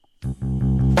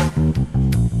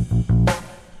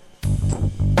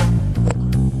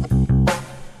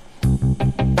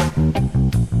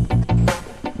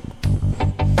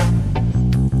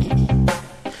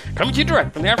coming to you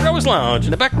direct from the After Hours Lounge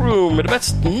in the back room at the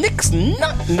best Nick's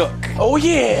Nut Nook. Oh,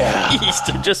 yeah. East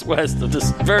and just west of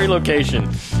this very location.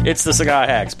 It's the Cigar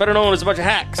Hacks, better known as a bunch of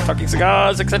hacks, talking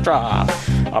cigars, etc.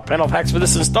 Our panel of hacks for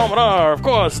this installment are, of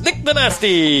course, Nick the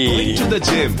Nasty. Going to the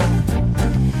gym.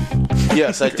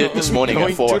 Yes, I did this morning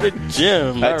at 4. Going to the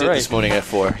gym. I did this morning at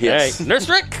 4, yes. Hey, Nurse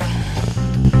Rick.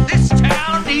 This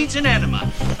town needs an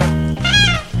enema.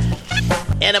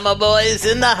 Enema boys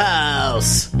in the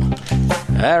house.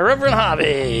 Reverend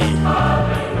Hobby.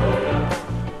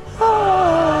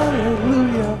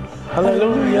 Hallelujah,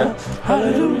 hallelujah,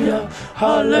 hallelujah,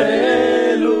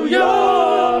 hallelujah.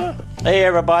 Hey,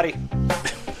 everybody.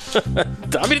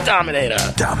 Tommy the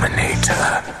Dominator.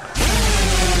 Dominator.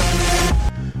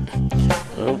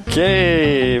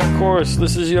 Okay, of course,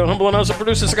 this is your humble announcer,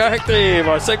 producer, Cigar Hack Dave.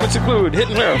 Our segments include Hit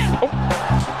and Nerf.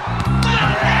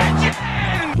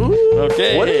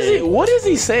 Okay. What does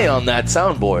he say on that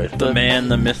soundboard? The man,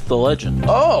 the myth, the legend.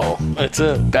 Oh, That's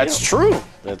it. that's true.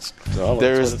 That's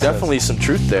There's definitely some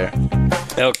truth there.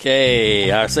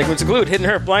 Okay, our segments include Hidden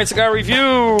Herb Blind Cigar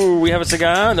Review. We have a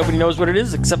cigar. Nobody knows what it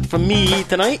is except for me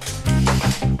tonight.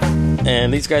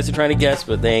 And these guys are trying to guess,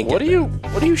 but they ain't What are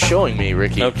you showing me,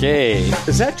 Ricky? Okay.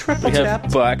 Is that triple We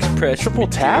have box press. Triple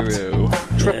tapped?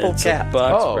 Triple It's tap. a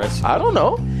box Oh, press. I don't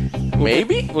know.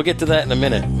 Maybe? We'll get to that in a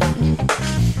minute.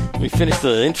 We finished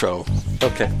the intro.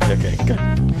 Okay. Okay, good.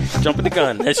 Jumping the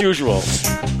gun, as usual.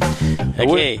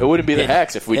 Okay. It wouldn't be the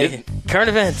hacks if we didn't. Current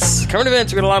events. Current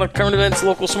events. We got a lot of current events.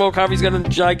 Local Smoke Hobby's got a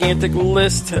gigantic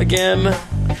list again.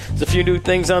 There's a few new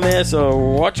things on there, so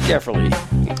watch carefully.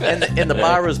 And the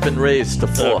bar has been raised to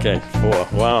 4. Okay, 4.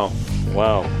 Wow.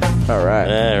 All right.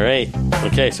 All right.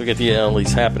 Okay, so we get the all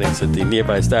these happenings at the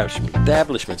nearby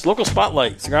establishments. Local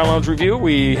Spotlight, Cigar Lounge Review.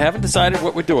 We haven't decided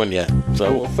what we're doing yet.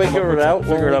 So We'll figure it out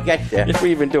when we get there. if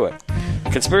we even do it.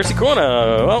 Conspiracy Corner.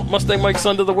 Well, Mustang Mike's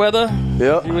under the weather.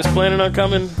 Yeah. He was planning on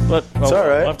coming, but It's all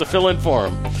right. we'll have to fill in for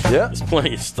him. Yeah. There's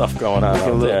plenty of stuff going on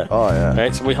out there. Oh, yeah. All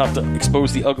right, so we have to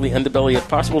expose the ugly underbelly of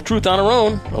possible truth on our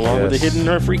own, along with the Yes. Hidden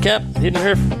Nerf recap, Hidden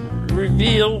Nerf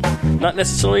reveal, not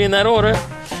necessarily in that order.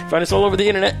 Find us all over the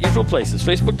internet, usual places: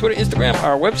 Facebook, Twitter, Instagram,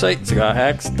 our website,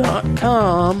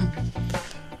 cigarhacks.com.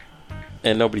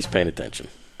 And nobody's paying attention.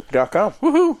 .com.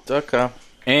 .com.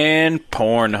 And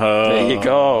Pornhub. There you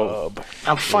go.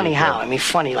 I'm funny how? I mean,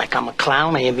 funny like I'm a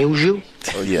clown. I amuse you.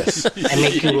 Oh, yes. I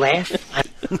make you laugh.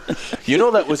 You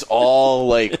know that was all,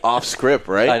 like, off script,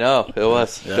 right? I know, it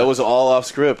was. That was all off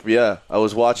script, yeah. I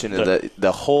was watching it.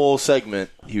 The whole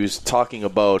segment, he was talking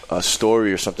about a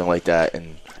story or something like that,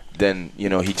 and then, you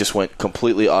know, he just went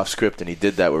completely off script, and he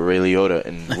did that with Ray Liotta,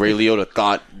 and Ray Liotta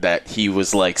thought that he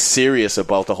was, like, serious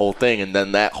about the whole thing, and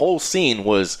then that whole scene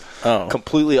was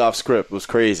completely off script. It was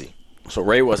crazy. So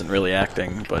Ray wasn't really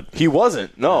acting, but He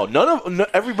wasn't. No,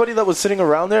 everybody that was sitting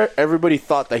around there, everybody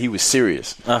thought that he was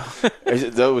serious.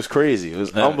 That was crazy. It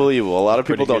was unbelievable. A lot of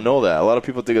people don't know that. A lot of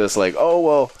people think it's like, oh,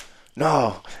 well,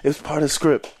 no, it was part of the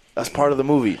script. That's part of the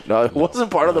movie. No, it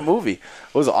wasn't part of the movie.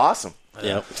 It was awesome.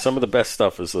 Yeah, some of the best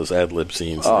stuff is those ad-lib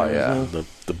scenes. Oh, yeah.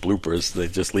 The bloopers, they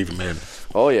just leave them in.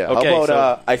 Oh, yeah. Okay, How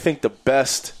about, so- I think the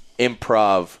best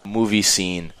improv movie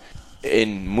scene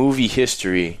in movie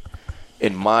history,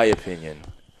 in my opinion,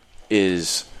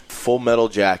 is Full Metal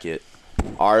Jacket,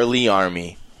 R. Lee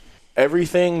Army.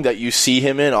 Everything that you see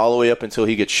him in all the way up until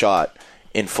he gets shot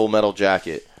in Full Metal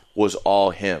Jacket was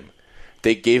all him.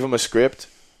 They gave him a script,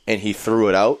 and he threw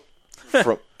it out,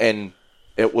 and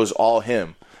it was all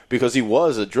him. Because he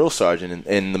was a drill sergeant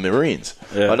in the Marines.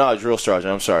 Yeah. Oh, not a drill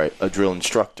sergeant, I'm sorry, a drill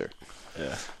instructor.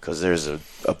 Yeah. Because there's a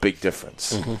big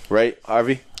difference. Right,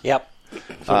 Harvey? Yep.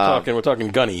 So we're talking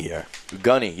Gunny here.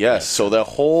 Gunny, yes. So the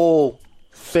whole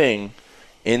thing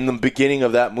in the beginning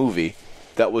of that movie,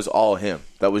 that was all him.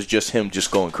 That was just him just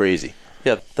going crazy.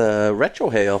 Yeah, the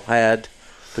Retrohale had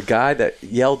the guy that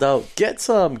yelled out, "Get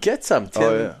some, get some."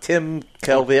 Tim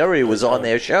Calveri was on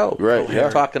their show. Right, yeah.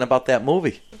 Talking about that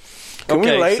movie. Can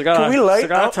we light?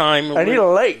 Cigar time. I need a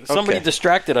light. Somebody Okay.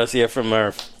 distracted us here from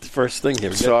our first thing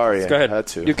here. Sorry, Go ahead. I had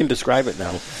to. You can describe it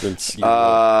now. Since you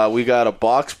We got a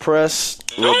box press.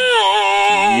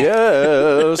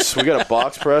 Yes, we got a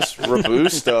box press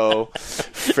Robusto,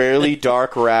 fairly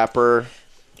dark wrapper.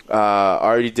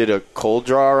 Already did a cold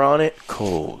draw on it.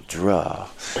 Cold draw.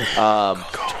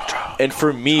 And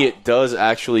for me, it does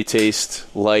actually taste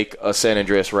like a San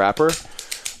Andreas wrapper.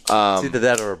 It's either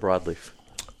that or a broadleaf.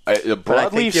 The But I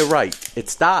think broadleaf. you're right.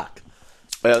 It's dark.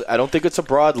 I don't think it's a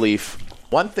broadleaf.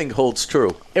 One thing holds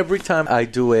true. Every time I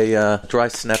do a dry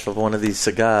snap of one of these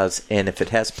cigars, and if it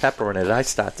has pepper in it, I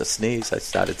start to sneeze. I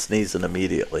started sneezing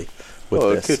immediately with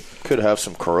It this. could have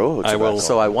some Corojo tobacco.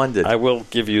 So I wondered. I will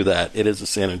give you that. It is a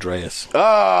San Andreas. Thank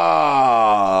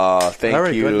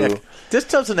Very you. good, Nick. This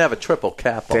doesn't have a triple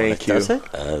cap on Thank it, you. does it?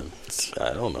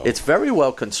 I don't know. It's very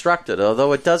well constructed,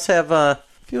 although it does have a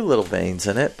few little veins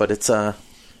in it, but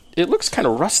It looks kind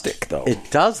of rustic, though.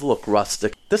 it does look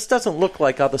rustic. This doesn't look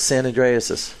like other San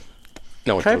Andreas's.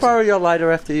 No, it Can I doesn't. borrow your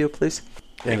lighter after you, please?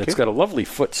 And it's got a lovely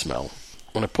foot smell.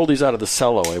 When I pulled these out of the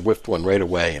cello, I whiffed one right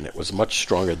away, and it was much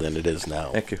stronger than it is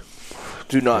now. Thank you.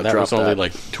 Do not And that drop was only that.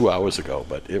 like 2 hours ago,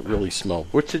 but it really smelled.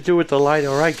 What to do with the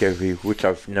lighter I gave you, which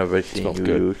I've never seen Smells you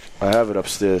good. use? I have it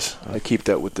upstairs. I keep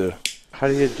that with the... How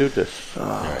do you do this?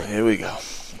 Here we go.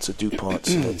 It's a DuPont,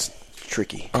 so it's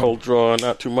tricky. Cold draw,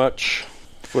 not too much.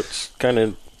 Foot's kind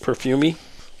of perfumey.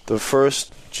 The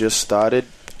first just started,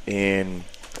 and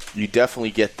you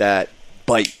definitely get that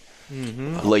bite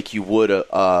like you would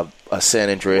a San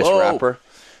Andreas Whoa. wrapper.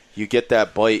 You get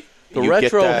that bite. The you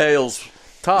retro get that hail's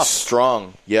tough.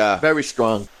 strong. Yeah. Very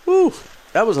strong. Woo,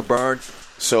 that was a burn.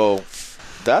 So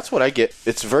that's what I get.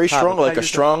 It's very How- strong, how like you a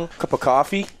strong cup of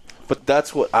coffee. But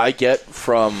that's what I get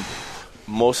from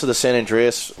most of the San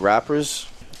Andreas wrappers.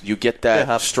 You get that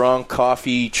Yeah. strong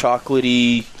coffee,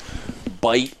 chocolatey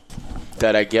bite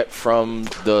that I get from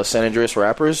the San Andreas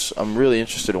wrappers. I'm really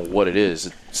interested in what it is.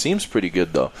 It seems pretty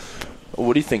good, though.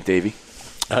 What do you think, Davey?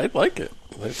 I like it.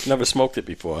 I've never smoked it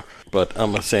before, but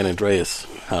I'm a San Andreas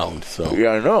hound, so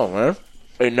Yeah, I know, man.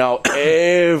 And now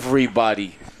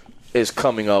everybody is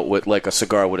coming out with like a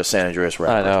cigar with a San Andreas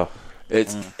wrapper. I know.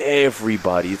 It's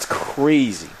everybody. It's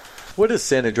crazy. What is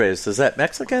San Andreas? Is that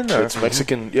Mexican? Or? It's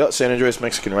Mexican. Yeah, San Andreas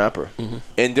Mexican wrapper.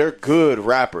 And they're good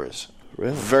wrappers.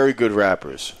 Really? Very good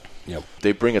wrappers. yep.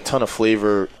 They bring a ton of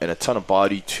flavor and a ton of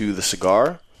body to the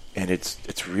cigar, and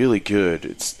it's really good.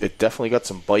 It definitely got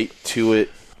some bite to it.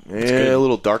 Yeah, a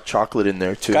little dark chocolate in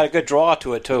there too. Got a good draw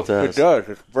to it, too. It does.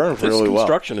 It burns This really well.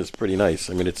 construction is pretty nice.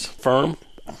 I mean, it's firm.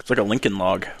 It's like a Lincoln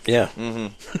log. Yeah,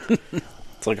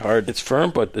 It's like hard. it's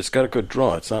firm, but it's got a good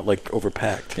draw. It's not like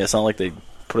overpacked. Yeah, it's not like they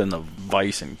put it in the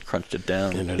vice and crunched it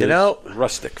down. And it You is know-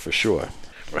 rustic for sure.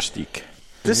 Rustique.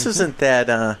 This isn't that.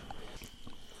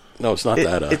 No, it's not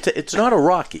that. It's not a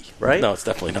Rocky, right? No, it's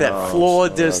definitely not. That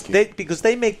Florida, because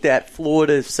they make that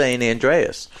Florida San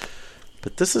Andreas,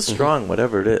 but this is strong,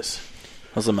 whatever it is.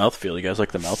 How's the mouthfeel? You guys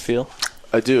like the mouthfeel?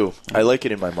 I do. I like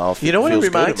it in my mouth. You know what it feels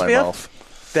good reminds in me my of?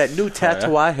 mouth. That new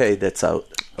Tatuaje that's out,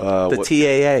 the what-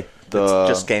 TAA that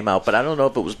just came out, but I don't know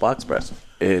if it was box press.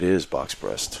 It is box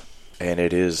pressed, and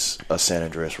it is a San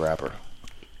Andreas wrapper.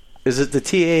 Is it the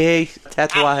TAA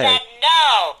Tatuaje?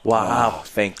 No! Wow. Oh,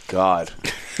 thank God.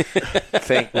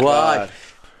 Thank Why? God.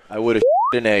 I would have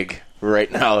an egg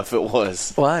right now if it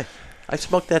was. Why? I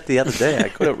smoked that the other day. I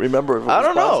couldn't remember if it was I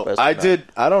don't box know. press I or not. did.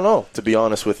 I don't know. To be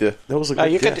honest with you. That was a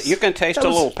good You can guess. you can taste That a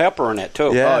was- little pepper in it,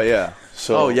 too. Yeah. Oh yeah.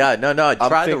 So Oh, yeah. No. Try the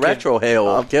thinking- retro hail.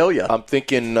 I'll kill you. I'm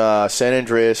thinking San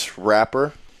Andreas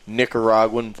wrapper,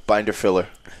 Nicaraguan binder filler.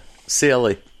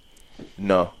 Silly.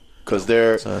 No, because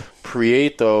their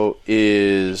Prieto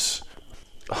is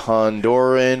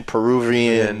Honduran,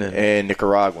 Peruvian, and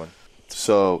Nicaraguan.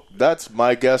 So that's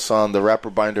my guess on the wrapper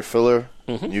binder filler.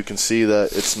 You can see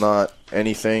that it's not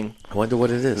anything I wonder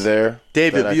what it is. there.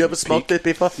 David, that I have you can ever smoked peek. it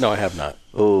before? No, I have not.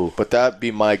 Oh. But that'd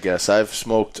be my guess. I've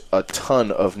smoked a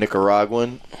ton of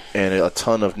Nicaraguan and a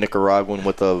ton of Nicaraguan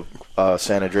with a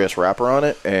San Andreas wrapper on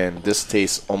it, and this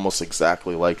tastes almost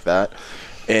exactly like that.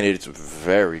 And it's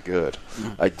very good.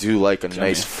 I do like a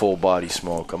nice full body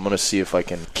smoke. I'm going to see if I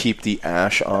can keep the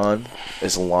ash on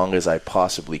as long as I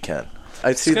possibly can.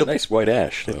 I see It's got the nice white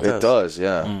ash. though. It does,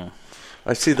 yeah.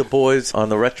 I see the boys on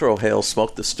the retro hail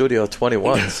smoke the Studio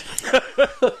 21s.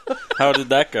 How did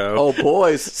that go? Oh,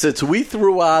 boys, since we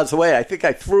threw ours away, I think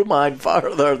I threw mine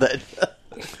farther than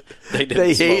They, didn't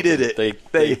they smoke hated them.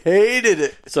 it. They hated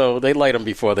it. So they light them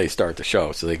before they start the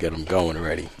show, so they get them going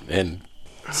already. And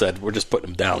said, we're just putting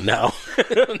them down now.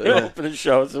 They open the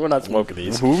show, so we're not smoking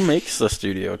these. Who makes the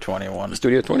Studio 21?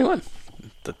 Studio 21.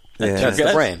 The, Yeah. That's the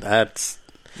guys? brand. That's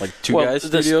Like two guys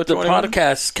the Studio 21?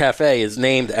 podcast cafe is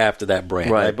named after that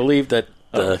brand. Right. I believe that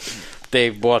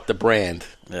Dave bought the brand.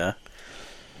 Yeah.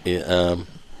 Yeah,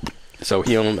 so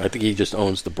I think he just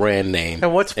owns the brand name.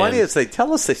 And what's funny And- is they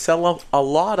tell us they sell a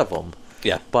lot of them.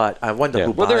 yeah. But I wonder Yeah.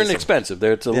 who Well, buys they're them. inexpensive.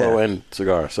 It's a Yeah. low-end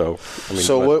cigar. So, I mean,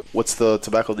 So but- what's the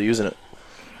tobacco they use in it?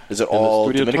 Is it the all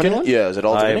Studio Dominican? 21? Yeah, is it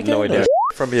all I have Dominican? no idea.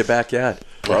 Or- From your backyard.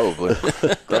 Probably.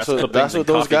 That's what clippings and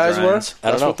those coffee guys were? grinds. I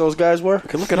don't That's know. what those guys were? you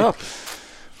can look it up.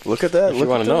 Look at that. If you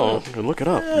want to know, you can look it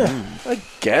up. I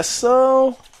guess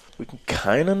so. we can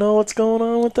kind of know what's going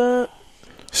on with that.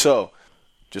 So,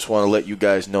 just want to let you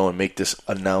guys know and make this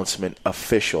announcement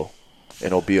official. And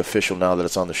it'll be official now that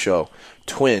it's on the show.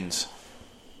 Twins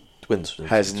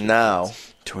has now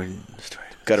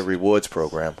got a rewards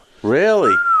program.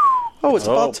 Really? Oh, it's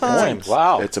about time. Points.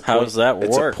 Wow. How does that work?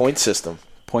 It's a point system.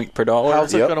 Point per dollar?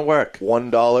 How's it going to work?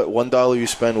 $1 you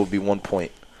spend will be 1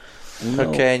 point.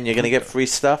 Okay, and you're going to get free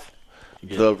stuff?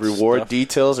 The reward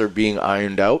details are being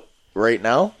ironed out right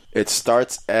now. It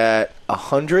starts at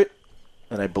 100,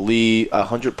 and I believe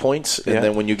 100 points. And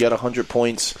then when you get 100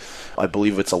 points, I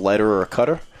believe it's a letter or a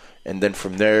cutter. And then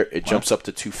from there, it jumps up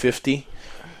to 250.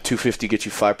 250 gets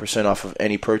you 5% off of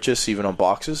any purchase, even on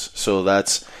boxes. So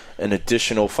that's an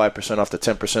additional 5% off the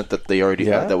 10% that they already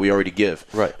that we already give.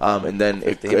 Right. And then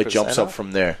it jumps up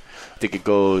from there. I think it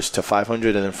goes to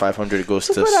 500, and then 500 it goes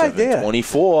to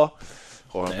 724.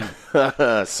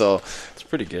 So it's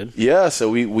pretty good. Yeah, so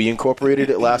we incorporated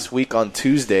it last week on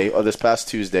Tuesday, or this past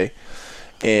Tuesday,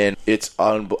 and it's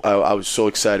on. I was so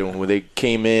excited when they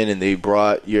came in and they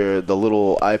brought the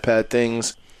little iPad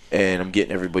things, and I'm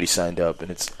getting everybody signed up,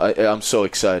 and I'm so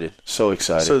excited, so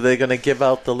excited. So they're going to give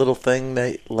out the little thing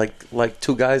that like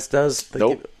Two Guys does?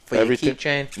 Nope. For everything. Your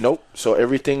keychain? Nope. So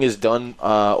everything is done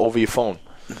over your phone.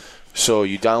 So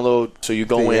you download. So you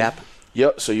go in. App?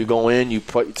 Yep. So you go in. You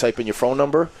type in your phone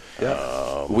number.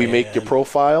 Yeah. We make your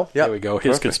profile. Yep. There we go.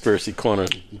 His conspiracy corner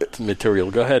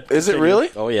material. Go ahead. Is it really?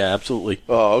 Oh yeah, absolutely.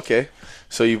 Oh, okay.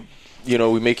 So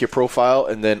we make your profile,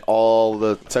 and then all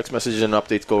the text messages and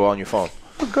updates go on your phone.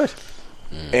 Oh, good.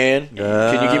 And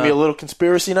can you give me a little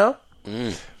conspiracy now?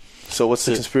 So what's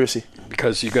the conspiracy?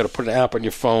 Because you got to put an app on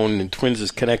your phone, and Twins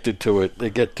is connected to it. They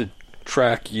get to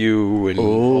track you and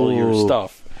all your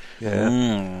stuff.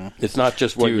 Yeah. It's not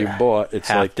just what you bought. It's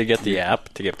like to get the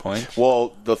app to get points.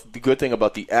 Well, the good thing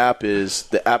about the app is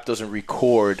the app doesn't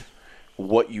record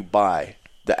what you buy.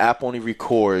 The app only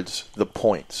records the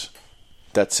points.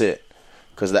 That's it.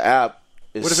 Because the app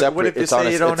is separate. What if you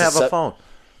say you don't have a phone?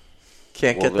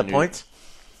 Can't get the points?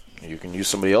 You can use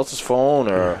somebody else's phone,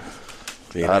 or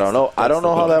I don't know. I don't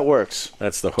know how that works.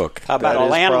 That's the hook. How about That a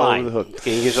is probably the landline? hook.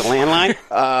 Can you use a landline?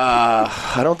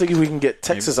 I don't think we can get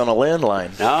texts on a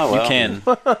landline. No, well, You can.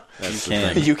 You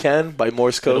can. You can by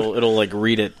Morse code. It'll like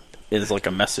read it as like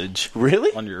a message.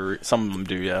 Really? On your some of them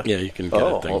do, yeah. Yeah, you can get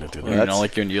a thing to do that. You know,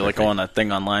 like you like go on that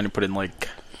thing online and put in like,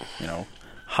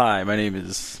 hi, my name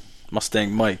is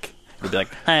Mustang Mike. It'd be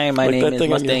like, hi, my Like name that is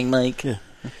thing on Mustang Mike. Yeah.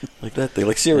 Like that thing.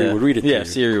 Like Siri would read it to you. Yeah,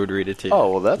 Siri would read it to you.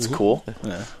 Oh, well, that's cool.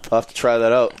 Yeah. I'll have to try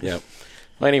that out. Yeah.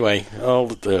 Anyway,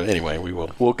 we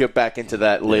will. We'll get back into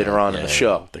that later on in the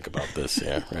show. Think about this,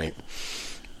 yeah, right.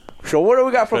 So what do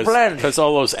we got for plans? Because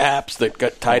all those apps that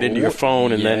got tied into your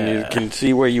phone, and then you can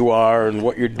see where you are and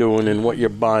what you're doing and what you're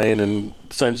buying, and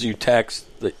sends you text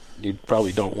that you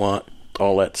probably don't want,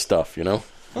 all that stuff,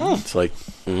 It's like,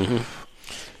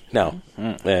 no.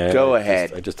 Go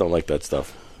ahead. I just don't like that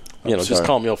stuff. Just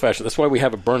call me old-fashioned. That's why we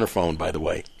have a burner phone, by the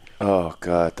way. Oh,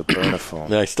 God, the burner phone.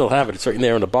 And I still have it. It's right in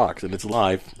there in the box, and it's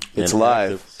live. It's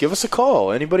live. Give us a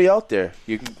call. Anybody out there?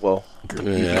 You can, call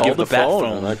the phone.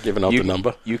 I'm not giving out the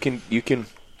number. You can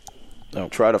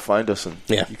try to find us.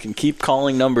 You can keep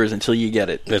calling numbers until you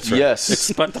get it. That's right.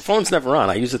 Yes. But the phone's never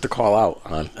on. I use it to call out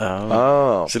on.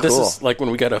 Oh, so cool. this is like when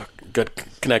we got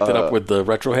connected up with the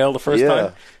RetroHail the first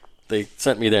time. They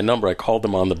sent me their number. I called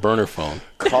them on the burner phone.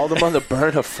 Called them on the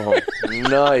burner phone.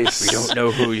 Nice. We don't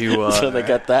know who you are. So they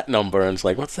got that number, and it's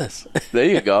like, what's this? There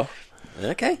you go.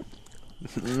 Okay.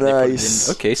 Nice.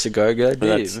 Okay, cigar guy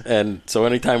Dave. And so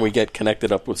anytime we get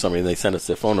connected up with somebody and they send us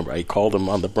their phone number, I call them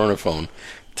on the burner phone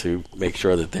to make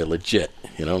sure that they're legit.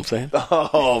 You know what I'm saying?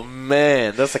 Oh,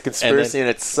 man. That's a conspiracy in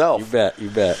itself. You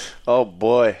bet. Oh,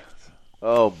 boy.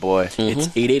 Mm-hmm. It's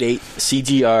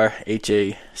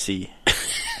 888-CGR-HAC.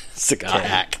 Cigar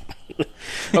hack.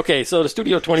 Okay, so the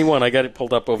Studio 21, I got it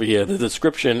pulled up over here. The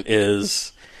description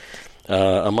is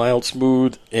a mild,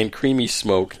 smooth, and creamy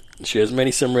smoke. She has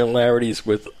many similarities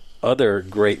with other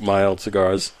great mild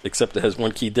cigars, except it has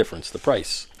one key difference, the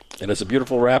price. It has a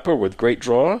beautiful wrapper with great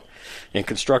draw and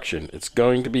construction. It's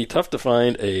going to be tough to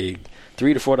find a $3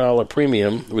 to $4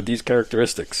 premium with these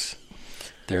characteristics.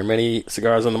 There are many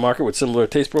cigars on the market with similar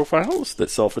taste profiles that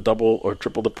sell for double or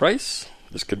triple the price.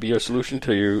 This could be your solution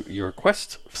to your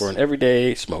quest for an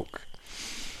everyday smoke.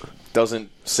 Doesn't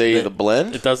say the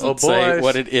blend? It doesn't say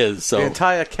what it is. So the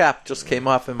entire cap just came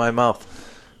off in my mouth.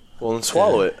 Well, then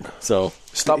swallow it. So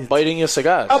stop biting your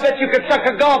cigars. I'll bet you could suck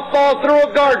a golf ball through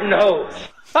a garden hose.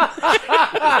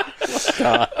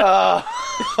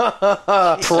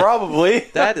 Probably.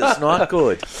 That is not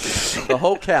good. The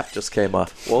whole cap just came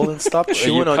off. Well, then stop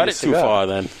chewing you on cut your it cigar. too far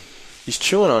then. He's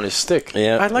chewing on his stick.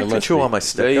 Yeah, I like it to must chew be. on my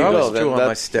stick. There you I go. always chew Then on my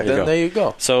that- stick. Then there you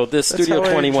go. So this That's Studio how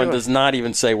I 21 enjoy it. does not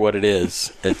even say what it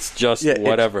is. It's just Yeah,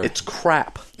 whatever. It's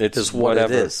crap. It's is what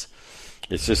whatever. it is.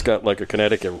 It's just got like a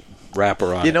Connecticut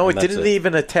wrapper on it. You know, it and that's didn't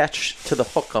even attach to the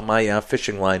hook on my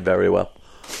fishing line very well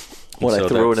when So I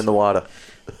threw it that's- in the water.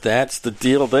 That's the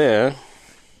deal there.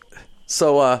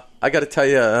 So I got to tell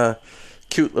you a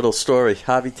cute little story.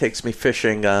 Javi takes me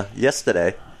fishing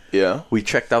yesterday. Yeah. We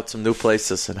checked out some new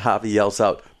places, and Javi yells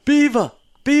out, "Beaver!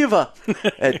 Beaver!"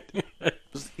 And,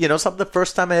 you know, something, the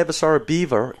first time I ever saw a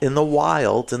beaver in the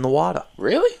wild in the water.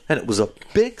 Really? And it was a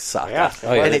big sucker. Yeah.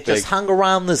 Oh, yeah, and they're it just big. hung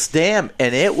around this dam,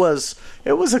 and it was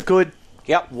a good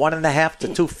Yep. 1.5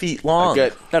 to 2 feet long.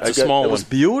 That's a small It one. was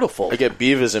beautiful. I get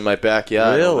beavers in my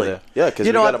backyard. over Really? there. Yeah, because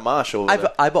You we know, got a marsh over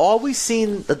there. I've always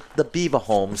seen the beaver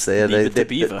homes there. Leave it to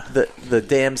beaver. The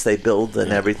dams they build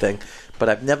and everything. But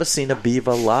I've never seen a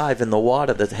beaver live in the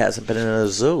water that hasn't been in a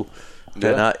zoo.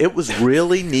 Yeah. And it was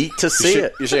really neat to see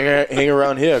it. You should hang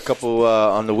around here a couple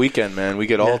on the weekend, man. We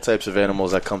get all types of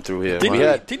animals that come through here.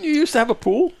 Didn't you used to have a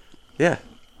pool? Yeah.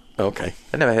 Okay.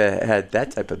 I never had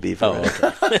that type of beaver. Oh, in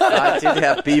it. I did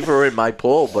have beaver in my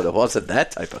pool, but it wasn't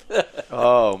that type of.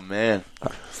 Oh man,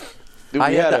 Dude, I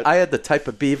we had the type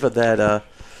of beaver that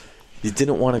you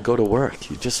didn't want to go to work.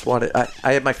 You just wanted. I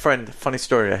had my friend. Funny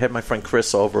story. I had my friend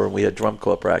Chris over, and we had drum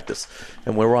corps practice,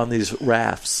 and we were on these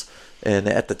rafts. And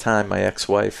at the time, my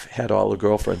ex-wife had all the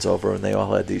girlfriends over, and they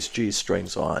all had these G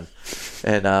strings on.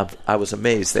 And I was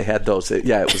amazed they had those.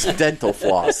 Yeah, it was dental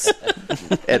floss.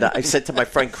 And I said to my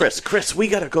friend Chris, we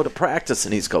got to go to practice.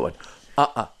 And he's going,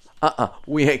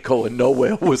 we ain't going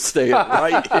nowhere. We're staying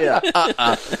right here.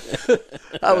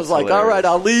 I was like, all right,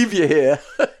 I'll leave you here.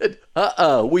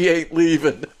 We ain't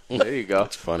leaving. There you go.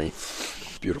 That's funny.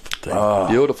 Beautiful thing.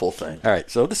 Beautiful thing. All right,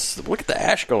 so look at the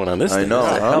ash going on this I thing. know,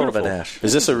 This is huh? Hell of an beautiful. ash.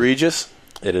 Is this a Regis?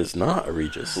 It is not a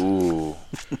Regis. Ooh,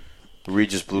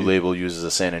 Regis Blue Label uses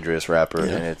a San Andreas wrapper, and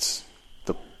it's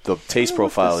the taste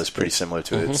profile is pretty similar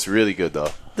to it. It's really good though.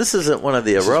 This isn't one of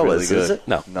the This is Aroas, really is good. it?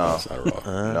 No, No. it's not a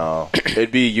raw. No,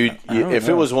 it'd be if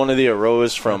it was one of the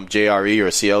Aroas from JRE or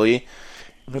CLE.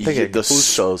 I'm thinking The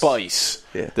Gustos. spice,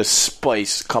 Yeah. the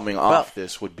spice coming off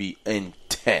this would be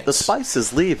intense. The spice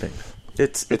is leaving.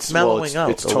 It's It's- mellowing well,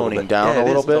 out. it's a little toning bit. down Yeah, a it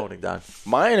little is bit. Toning down.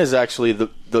 Mine is actually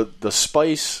the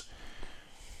spice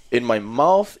in my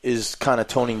mouth is kind of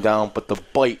toning down, but the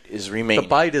bite is remaining. The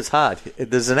bite is hard.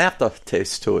 There's an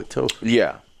aftertaste to it too.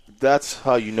 Yeah, that's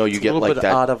how you know you It's get a little like bit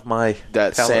that. out of my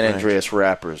That palate San range. Andreas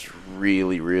wrapper is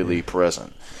really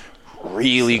present.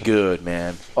 Really good,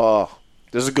 man. Oh,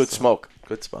 this is a good smoke.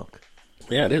 Good smoke.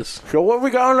 Yeah, it is. So what we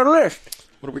got on the list?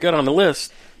 What do we got on the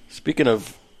list? Speaking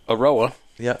of Aroa,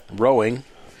 Yeah, rowing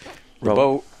the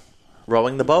boat,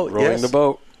 rowing the boat. rowing yes. the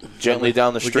boat, Gently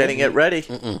down the We're stream. getting it ready.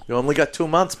 You only got 2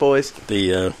 months, boys.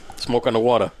 the smoke on the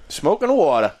water. Smoke in the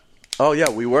water. Oh yeah,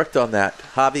 we worked on that.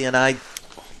 Javi and I,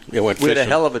 Yeah, went we had a fishing.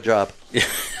 hell of a job.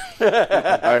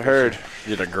 I heard.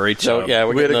 You did a great So job. yeah,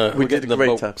 We we're had a- getting the, we we're did getting a the great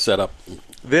boat time. set up.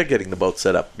 They're getting the boat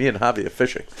set up. Me and Javi are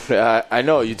fishing. I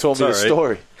know. You told me the It's all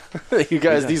story. You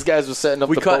guys, these guys were setting up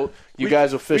the boat. You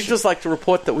guys were We fishing. just like to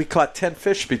report that we caught 10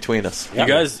 fish between us. You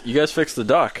guys fixed the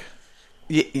dock.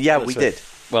 Yeah, we did.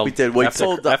 Well, we did. We after,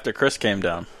 pulled after Chris came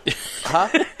down. Huh?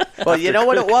 Well, you know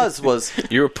what it was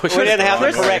You were pushing. We didn't have the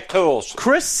wrong way. correct tools.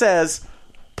 Chris says,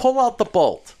 pull out the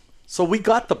bolt. So we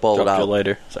got the bolt Dropped you out.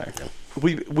 later. Sorry.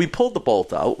 We pulled the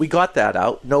bolt out. We got that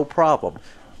out. No problem.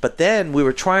 But then we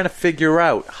were trying to figure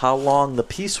out how long the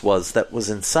piece was that was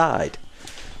inside.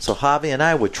 So Javi and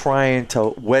I were trying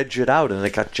to wedge it out, and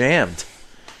it got jammed.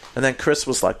 And then Chris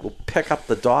was like, we'll pick up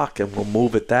the dock and we'll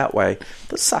move it that way.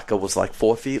 The sucker was like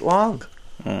 4 feet long.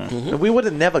 And we would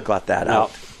have never got that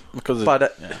out. Because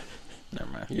But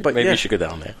never mind. But Maybe yeah. you should go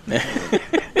down there.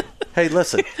 hey,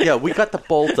 listen. Yeah, we got the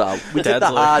bolt out. We did Dad's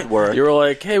the like- hard work. You were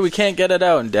like, "Hey, we can't get it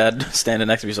out," and Dad standing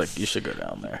next to me, he's like, "You should go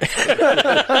down there."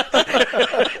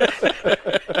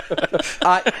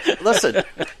 Listen.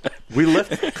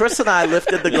 Chris and I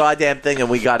lifted the goddamn thing and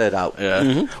we got it out. Yeah.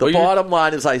 The bottom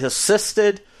line is I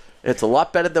assisted. It's a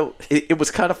lot better than... It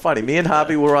was kind of funny. Me and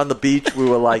Javi were on the beach. We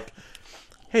were like,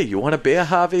 hey, you want a beer,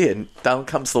 Javi? And down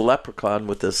comes the leprechaun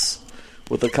with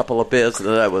a couple of beers. And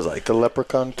I was like, the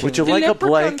leprechaun king. would you like a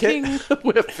blanket?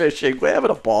 We're fishing. We're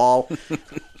having a ball.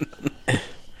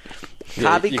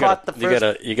 Javi caught the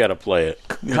first... You gotta play it.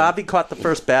 Javi caught the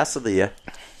first bass of the year.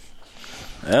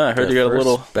 Yeah, I heard you got a first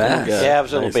little bass. Yeah, it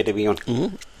was a little Nice. bit of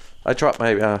one. I dropped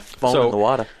my phone So- in the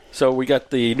water. So we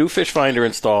got the new fish finder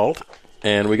installed,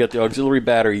 and we got the auxiliary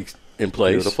battery in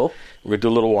place. Beautiful. We're gonna do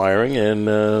a little wiring, and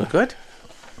Good.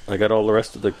 I got all the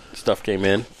rest of the stuff came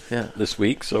in. Yeah. this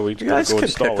week, so we You guys go can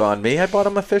install pick it. on me. I bought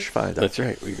him a fish finder. That's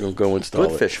right. We're going to go install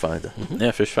Good it. fish finder.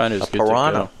 Yeah, fish finder's A good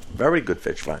piranha. to go. Very good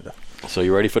fish finder. So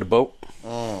you ready for the boat?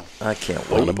 I can't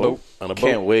On a wait. boat. On a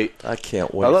Can't boat. wait. I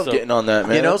can't wait. I love So- getting on that,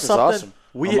 man. You know That's something? awesome.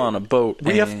 We I'm on a boat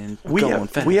we have and we going have,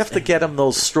 fast. we have to get him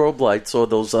those strobe lights or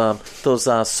those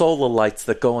solar lights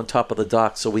that go on top of the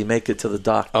dock, so we make it to the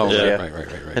dock. Oh, this yeah. year.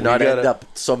 Right. And not We end gotta- up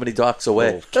so many docks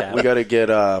away. We got to get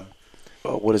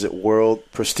what is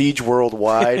it? Prestige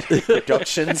Worldwide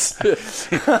Productions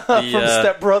from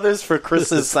Step Brothers for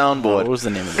Chris's What soundboard. was the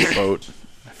name of the boat?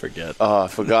 I forget. Oh, I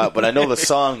forgot, but I know the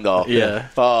song though. Yeah.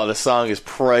 Oh, the song is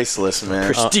priceless,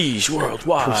 man. Prestige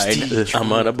Worldwide.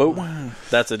 I'm on a boat.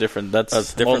 That's a different. That's a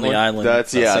different Lonely one? Island.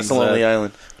 That's that it's sings the Lonely that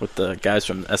Island. with the guys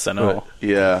from SNL.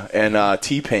 Yeah, and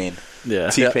T-Pain.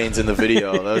 Yeah. T-Pain's in the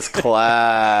video. That was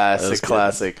classic, That was good.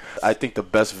 classic. I think the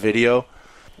best video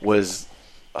was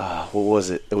what was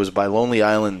it? It was by Lonely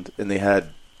Island, and they had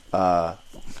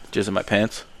Jizz in my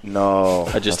pants. no,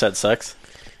 I just had sex.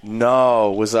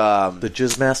 no, it was The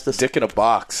Jizz Masters. Dick in a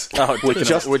Box. Oh, with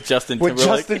Justin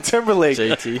Timberlake. Timberlake.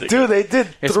 JT. Dude, they did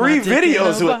It's 3 my dick in a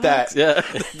videos with box. that.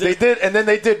 Yeah. They did, and then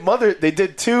they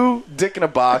did 2 Dick in a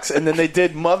Box, and then they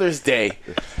did Mother's Day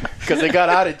because they got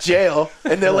out of jail,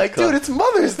 and they're like, dude, it's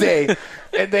Mother's Day,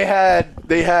 and they had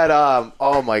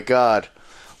oh my god,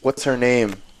 what's her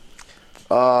name?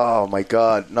 Oh my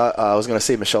god, not I was gonna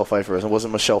say Michelle Pfeiffer. It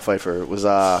wasn't Michelle Pfeiffer. It was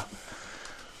oh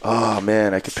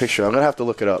man, I could picture. I'm gonna have to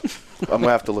look it up.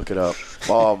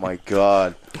 Oh my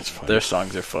god. Their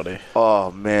songs are funny.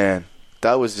 Oh man,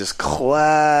 that was just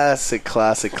classic.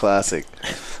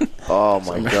 Oh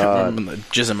my god. When the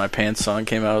Jizz in my pants song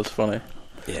came out, it was funny.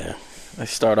 Yeah. I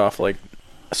start off like,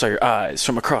 I saw your eyes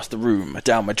from across the room. I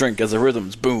down my drink as the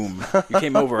rhythms boom. You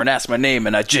came over and asked my name,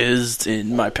 and I jizzed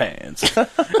in my pants.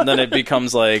 And then it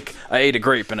becomes like, I ate a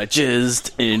grape and I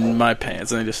jizzed in my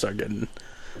pants, and I just start getting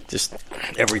just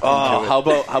everything. Oh, to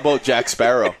it. how about Jack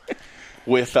Sparrow?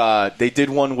 With they did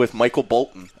one with Michael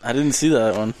Bolton. I didn't see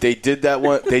that one. They did that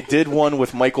one. They did one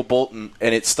with Michael Bolton,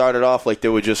 and it started off like they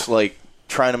were just like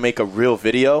trying to make a real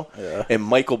video. Yeah. And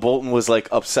Michael Bolton was like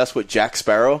obsessed with Jack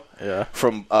Sparrow. Yeah.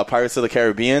 From Pirates of the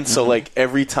Caribbean. So like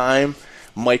every time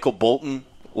Michael Bolton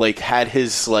like had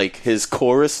his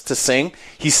chorus to sing,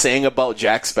 he sang about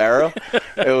Jack Sparrow.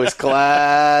 It was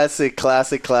classic,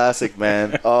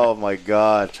 man. Oh my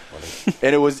god.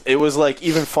 And it was like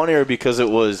even funnier because it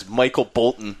was Michael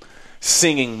Bolton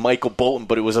singing Michael Bolton,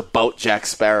 but it was about Jack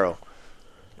Sparrow.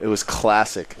 It was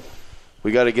classic.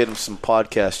 We got to get him some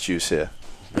podcast juice here.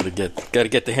 Got to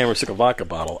get the Hammer Sickle vodka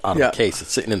bottle out of Yeah. the case.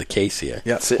 It's sitting in the case here.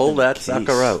 Yeah, Sitting pull in the that case.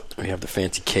 sucker out. We have the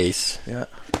fancy case. Yeah,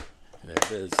 There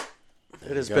it is.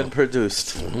 it has go. been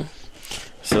produced.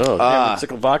 So, the Hammer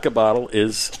Sickle vodka bottle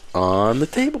is on the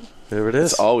table. There it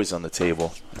is. It's always on the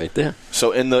table. Right there.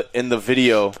 So in the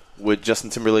video with Justin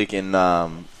Timberlake and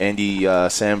Andy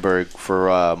Samberg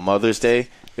for Mother's Day,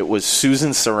 it was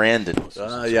Susan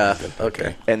Sarandon Yeah.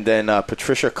 Okay. and then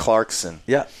Patricia Clarkson,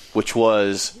 Yeah. which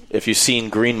was, if you've seen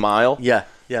Green Mile, Yeah.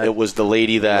 Yeah. it was the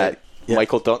lady that Yeah.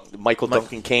 Michael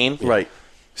Duncan Cain right.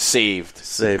 saved.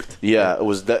 Saved. Yeah, it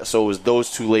was that. So it was those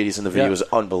 2 ladies in the video. Yeah. It was an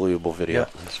unbelievable video. Yeah.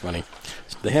 That's funny.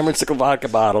 The Hammer and Sickle vodka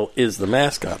bottle is the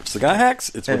mascot of Cigar Hacks.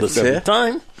 It's with And us it's every here.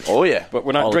 time, Oh yeah, but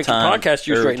we're not All the drinking time. podcast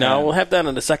juice Every right now. time. We'll have that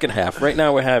in the second half. Right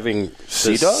now, we're having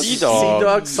Sea Dog? Sea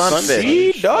Dog Sunfish.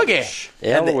 Sea doggy.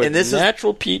 Ale And with this is-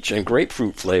 natural peach and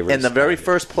grapefruit flavors. And the very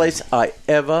first place I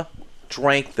ever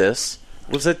drank this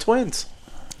was at Twins.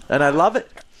 And I love it.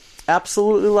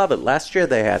 Absolutely love it. Last year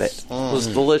they had it. It was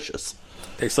delicious.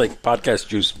 Tastes like podcast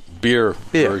juice beer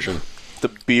version. The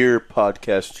beer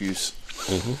podcast juice.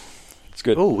 It's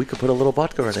good. Oh, we could put a little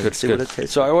vodka in it and Good, see good. what it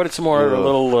tastes So I ordered some more Ugh.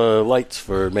 little lights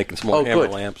for making some more Oh, hammer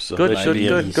good. lamps. So Good, they should good, be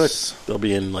good, in, good. They'll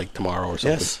be in like tomorrow or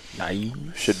something. Yes. Nice.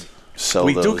 Should sell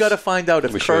We those. do got to find out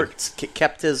if We Kurt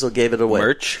kept his or gave it away.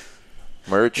 Merch.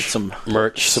 merch, Some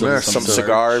Merch. some merch.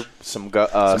 cigar, hack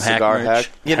cigar merch. hack.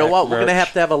 You know Hack what? We're going to merch.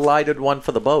 have a lighted one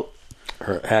for the boat.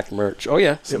 Hack merch. Oh,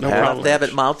 yeah. No We'll have problem. to have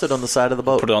it mounted on the side of the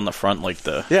boat. put it on the front like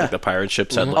the Yeah. like the pirate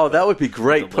ships had. Oh, that would be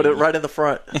great. Put it right in the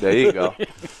front. There you go.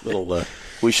 Little,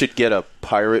 We should get a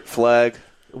pirate flag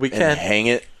We and can. hang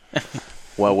it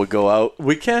while we go out.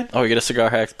 We can. Oh, you get a Cigar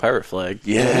Hacks pirate flag.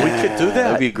 Yeah, We could do that.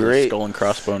 That'd be great. Skull and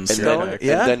crossbones. And Cigar then, Hacks.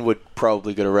 Yeah. and then would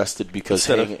probably get arrested because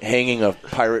hanging a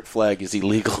pirate flag is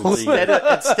illegal. Instead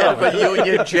of a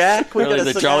Union Jack, we really, got a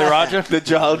the cigar Jolly hat. Roger?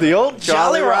 the old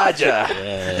Jolly Roger.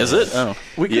 Is it? Oh,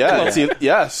 We could Yeah, do it. see,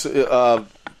 yes.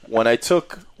 When I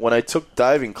took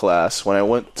diving class, when I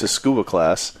went to scuba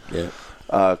class,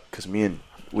 Yeah. because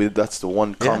that's the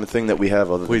one common thing that we have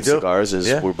other than We do. cigars is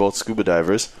Yeah. we're both scuba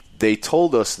divers. They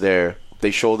told us there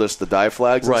they showed us the dive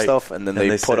flags and Right. stuff, and then And they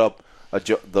they put said- up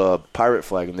the pirate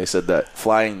flag, and they said that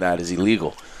flying that is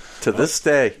illegal. To this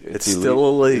day, it's illegal. still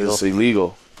illegal. It's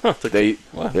illegal. They,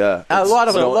 yeah, A lot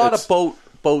of it's-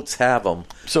 boats have them,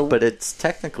 So- but it's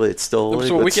technically it's still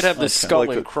illegal. So we could have the skull like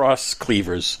and a- cross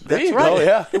cleavers. That's you right. go,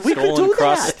 yeah. We could Skull do and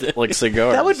cross that. like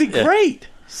cigars. That would be Yeah. great.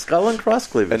 Skull and cross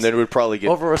cleavers. and then we'd probably get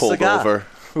Over a pulled cigar. over.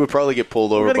 We would probably get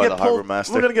pulled over by the harbor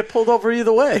master. We're gonna get pulled over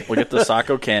either way. We'll get the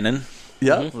Sacco cannon.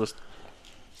 Yeah. Just,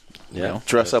 Yeah.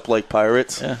 Dress up like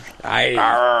pirates. yeah.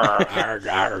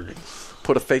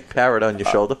 Put a fake parrot on your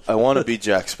shoulder. I want to be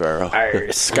Jack Sparrow.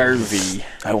 Scurvy.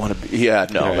 I want to be. Yeah,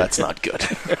 no, that's not good.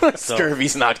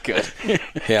 Scurvy's not good.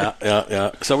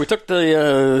 Yeah. So we took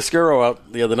the Skuro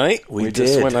out the other night. We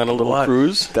just did. went on a little What?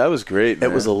 cruise. That was great. It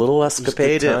Man. was a little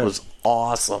escapade. And it time. was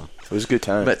awesome. It was a good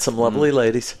time. Met some lovely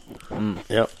ladies.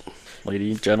 Yep.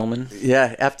 Lady, gentlemen.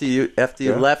 Yeah. After you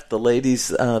Yeah. left, the ladies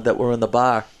that were in the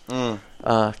bar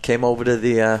came over to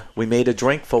the. We made a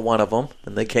drink for one of them,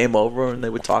 and they came over and they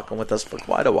were talking with us for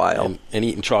quite a while And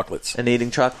eating chocolates. and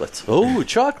eating chocolates. Oh,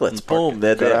 chocolates! Boom!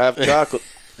 They're Gotta there have chocolate.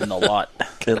 In the lot.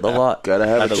 in the lot. Gotta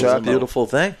have a It was a chocolate. beautiful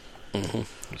thing.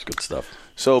 It's good stuff.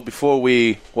 So before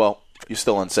we, you're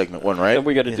still on segment 1, right? And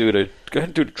we got to do go ahead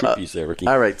and do the troopies there, Ricky.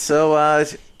 All right, so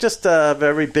just a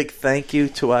very big thank you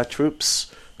to our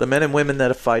troops, the men and women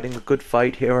that are fighting a good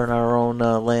fight here in our own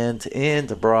land and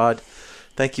abroad.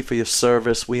 Thank you for your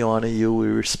service. We honor you. We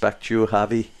respect you,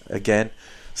 Javi. Again,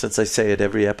 since I say it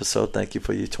every episode, thank you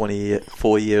for your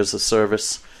 24 years of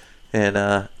service.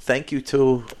 And thank you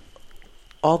to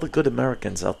all the good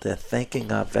Americans out there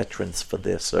thanking our veterans for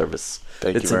their service.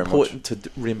 Thank you it's very much. important to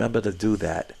remember to do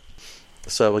that.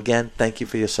 So, again, thank you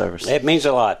for your service. It means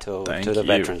a lot to Thank the you.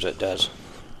 veterans. It does,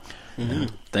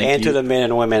 Thank and you. to the men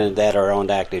and women that are on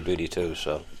active duty too.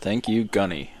 So Thank you,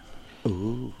 Gunny.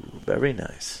 Ooh, very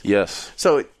nice. Yes.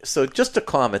 So just a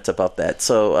comment about that.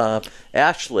 So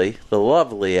Ashley, the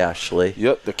lovely Ashley,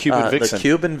 Yep, the Cuban Vixen. the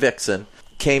Cuban Vixen,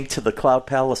 came to the Cloud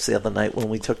Palace the other night when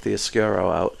we took the Oscuro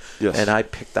out, Yes. and I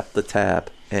picked up the tab,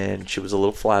 and she was a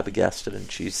little flabbergasted,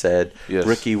 and she said, Yes.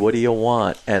 "Ricky, what do you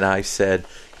want?" And I said,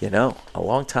 a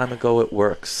long time ago at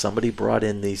work, somebody brought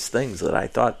in these things that I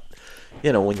thought,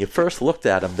 when you first looked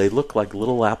at them, they looked like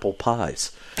little apple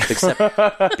pies. Except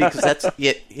because that's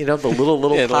the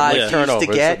little Yeah, pies like you used turnovers,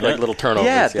 to get. like little turnovers,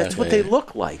 Yeah, yeah, that's what yeah, they yeah.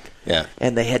 look like. Yeah.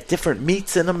 And they had different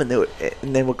meats in them, and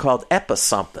they were called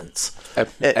epa-somethings.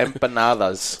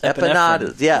 Empanadas.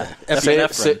 Empanadas, yeah. Yeah,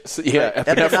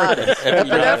 Empanadas.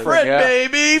 Epinephrine, Yeah.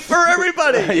 baby, for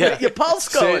everybody. Yeah. Get your pulse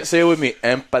going. Say it with me.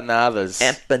 Empanadas.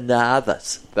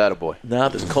 Empanadas. That a boy. Now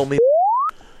they call me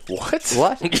What?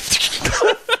 what?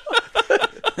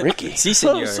 Ricky. Si,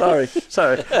 Oh, senor. sorry.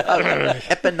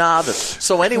 Empanadas.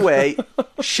 So anyway,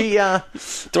 she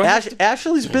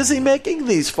Ashley's busy making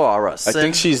these for us. I think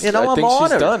and, she's. I'm I think she's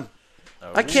honored. done.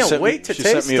 I can't wait to she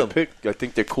taste sent me a them. pic. I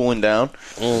think they're cooling down.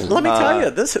 Let me tell you,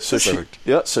 this is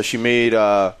So she made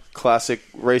classic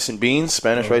rice and beans,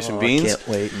 Spanish rice and I beans, can't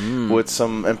wait. with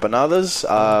some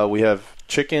empanadas. We have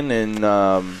chicken and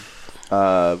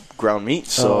ground meat.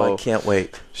 So I can't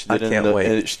wait. she I did can't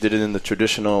wait. She did it in the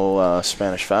traditional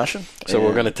Spanish fashion. So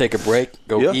we're going to take a break,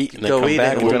 go Yeah. eat, and then Go come eat,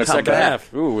 back. and We're we'll going to come second back.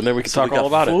 half. Ooh, and then we can So we talk all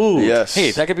got about food. it. Yes.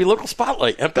 Hey, that could be local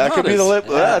spotlight. That could be the lip.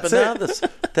 That's it. Empanadas.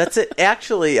 That's it.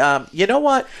 Actually, you know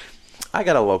what? I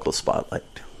got a local spotlight.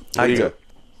 What do you got?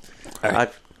 All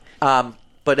right.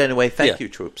 But anyway, thank Yeah. you,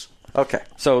 troops. Okay.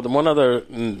 So the one other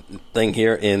thing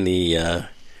here in the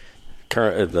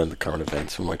current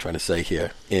events, what am I trying to say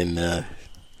here? In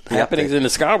happenings in the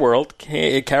cigar world,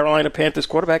 Carolina Panthers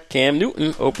quarterback Cam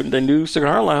Newton opened a new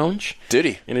cigar lounge Did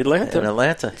he? in Atlanta. In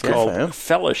Atlanta. for him. called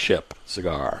Fellowship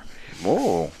Cigar.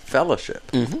 Whoa, Fellowship.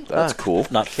 that's cool.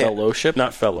 Not fellowship.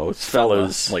 Not fellow, it's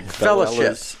fellas. Like Fellowship.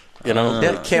 Fellas, you know?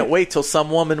 Yeah, can't wait till some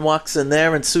woman walks in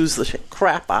there and sues the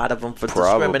crap out of them for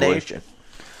Probably. discrimination.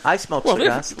 I smoke Well,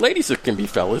 cigars. there's ladies that can be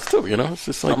fellas too, you know? It's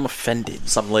just like, I'm offended.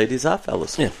 Some ladies are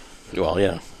fellas. yeah. Well,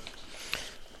 yeah.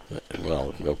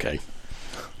 Well, okay.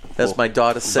 As my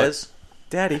daughter says,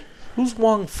 Daddy, who's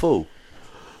Wong Fu?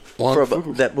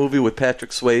 From that movie with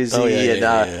Patrick Swayze Oh,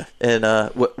 yeah,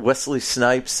 and Wesley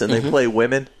Snipes, and they play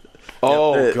women.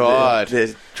 Oh The- God.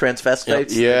 the transvestites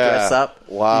that Yeah. dress up.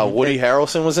 Wow. Woody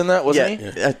Harrelson was in that, wasn't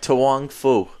he? To Wong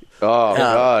Fu. Oh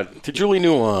God. To Julie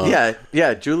Newmar.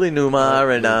 Yeah, Julie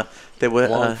Newmar, and they were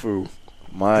Wong Fu.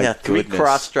 My three goodness.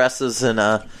 cross dresses, and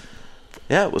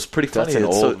yeah, it was pretty funny. That's an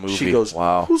And old so movie. She goes,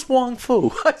 Wow. "Who's Wong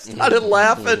Fu?" I started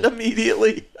laughing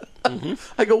immediately.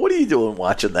 I go, "What are you doing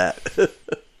watching that?"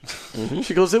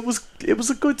 She goes, "It was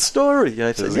a good story."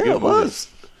 I said, was a "Yeah, good it was.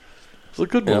 It was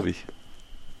a good Yeah. movie."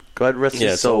 God rest Yeah,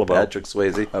 his it's all soul, about- Patrick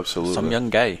Swayze. Absolutely. Some young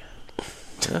guy.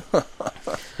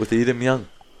 With Edom Young.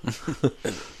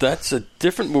 That's a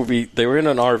different movie. They were in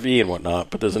an RV and whatnot,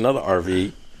 but there's another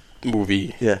RV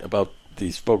movie about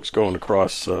these folks going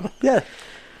across. Yeah.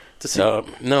 To see.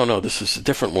 No, this is a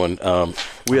different one.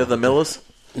 We Are the Millers?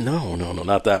 No,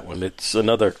 not that one. It's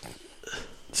another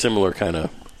similar kind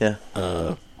of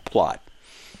plot.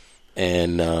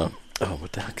 And,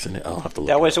 what the heck's in it? I'll have to look.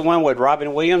 That was the one with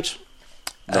Robin Williams?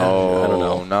 No, I don't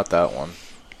know. Not that one.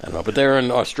 I don't know, but they're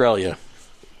in Australia.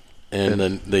 And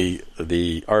then the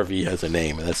RV has a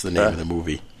name, and that's the name of the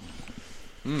movie.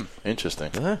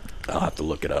 Interesting. I'll have to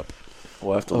look it up.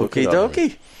 We'll have to look it Okie up.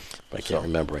 dokie. I can't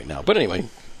remember right now. But anyway.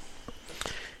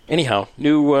 Anyhow,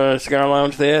 new cigar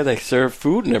lounge there. They serve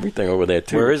food and everything over there,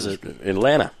 too. Where is it?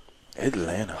 Atlanta.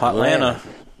 Atlanta. Hotlanta.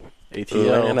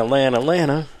 ATL.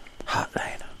 Atlanta.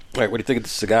 Hotline. All right, what do you think of the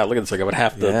cigar? Look at the cigar. About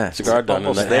half the cigar done.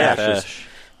 almost And the there. ash.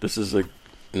 This is a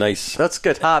nice... That's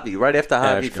good hobby. Right after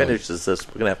hobby Ash going. finishes this,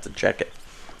 we're going to have to check it.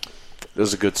 This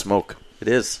is a good smoke. It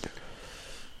is.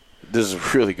 This is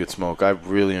a really good smoke. I'm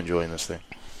really enjoying this thing.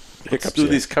 Let's do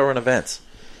these current events.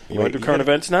 You want to do current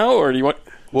events now, or do you want...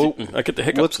 Well, I get the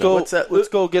hiccups. Let's go. What's that? Let's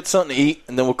go get something to eat,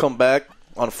 and then we'll come back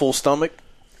on a full stomach.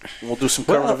 And we'll do some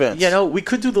current events. You know, we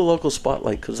could do the local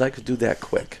spotlight because I could do that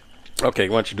quick. Okay,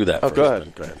 why don't you do that first? go ahead.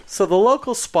 Then. Go ahead. So the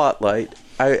local spotlight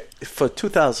for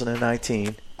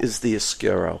 2019 is the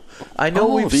Oscuro. I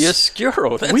know Oh, the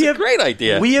Oscuro. That's a great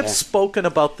idea. We have spoken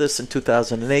about this in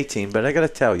 2018, but I got to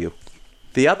tell you,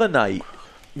 the other night,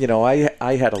 you know, I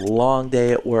had a long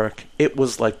day at work. It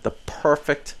was like the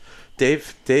perfect.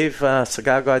 Dave,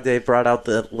 Cigar Guy Dave brought out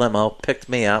the limo, picked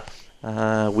me up.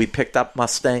 We picked up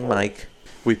Mustang Mike.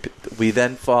 We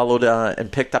then followed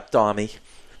and picked up Dommy.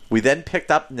 We then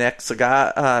picked up Nick.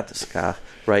 The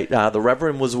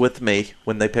Reverend was with me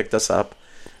when they picked us up.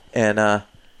 And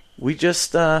we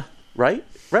just, right?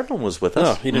 Reverend was with us.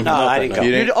 No, he didn't No, come out I that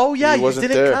didn't night. come. Oh, yeah, he you wasn't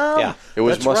didn't there. come. Yeah. It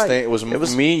was That's Mustang. right. It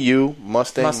was me, you,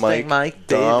 Mustang Mike,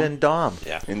 Dave, Dom, and Dom.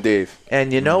 Yeah. and Dave.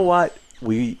 And you know what?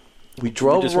 We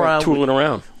drove We just went around. tooling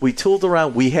around. We tooled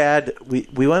around. We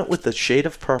went with the shade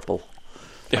of purple.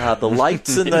 The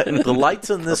lights in the lights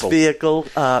in this vehicle.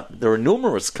 There are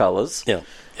numerous colors. Yeah.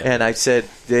 And I said,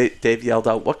 Dave yelled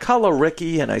out, "What color,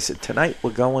 Ricky?" And I said, "Tonight we're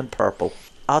going purple."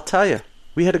 I'll tell you,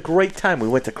 we had a great time. We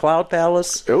went to Cloud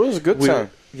Palace. It was a good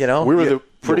time. You know, We were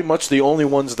pretty much the only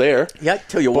ones there. Yeah,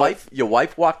 till your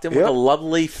wife walked in with Yep. a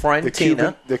lovely friend,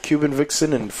 Tina. The Cuban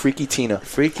Vixen and Freaky Tina.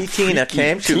 Freaky Tina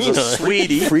came. She was a Tina.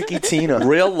 sweetie, Freaky Tina.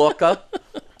 real looker.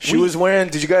 She was wearing.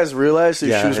 Did you guys realize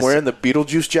that she was Yes. wearing the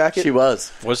Beetlejuice jacket? She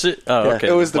was. Was it? Oh, Yeah. okay.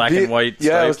 It was the black and white.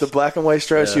 Yeah, it was stripes. the black and white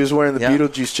stripes. Yeah. She was wearing the Yeah.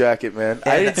 Beetlejuice jacket, man.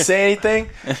 I And- didn't say anything,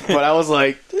 but I was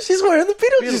like, she's wearing the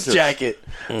Beetlejuice Beetlejuice. jacket.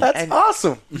 That's And-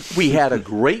 awesome. We had a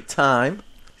great time.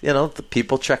 You know, the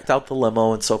people checked out the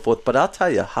limo and so forth. But I'll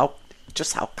tell you how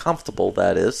comfortable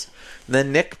that is. And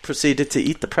then Nick proceeded to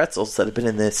eat the pretzels that have been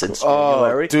in there since Oh,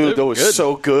 January. dude, that was good.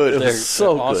 so good. They're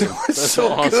so awesome. good. It was That's so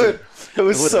awesome. good. It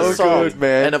was With so the salt. good,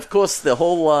 man. And of course, the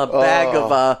whole bag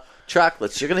of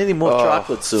chocolates. You're going to need more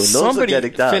chocolates soon. Those Somebody are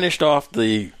getting done. finished off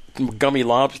the gummy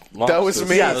lobsters. That was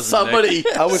me. Yeah, That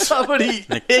was somebody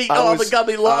ate all the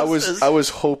gummy lobsters. I was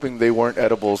hoping they weren't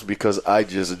edibles because I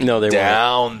just No, they weren't.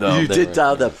 downed them. You they did were-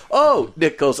 down them. Oh,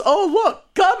 Nick goes, "Oh, look,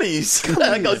 gummies."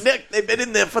 I go, "Nick, they've been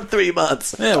in there for 3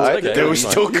 months." Yeah, it was like They were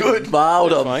still good.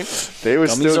 Mowed them. Fine. They were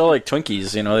Gummies still are like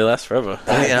Twinkies. You know, they last forever.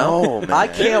 You know, man. I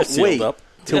can't Sealed wait up.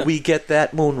 till Yeah. we get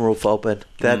that moonroof open,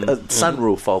 that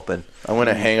sunroof open. I'm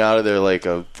gonna hang out of there like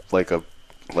a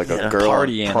Yeah. girl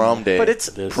Party on prom day. But it's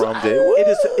prom day.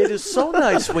 it is so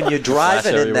nice when you're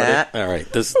driving in that. All right.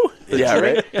 This, Yeah,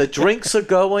 right. The drinks are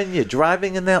going. You're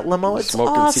driving in that limo. It's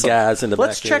smoking awesome. cigars in the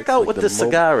Let's back. check out what the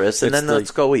cigar is, and it's then the let's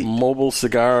go eat. Mobile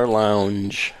cigar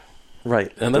lounge.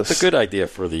 Right. And that's a good idea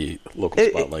for the local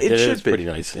It- spotlight. it It should is be. pretty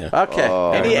nice, yeah. Okay.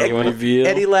 You wanna reveal?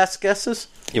 Any last guesses?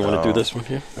 You want to do this one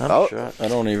here? I'm sure. I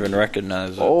don't even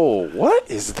recognize it. Oh, what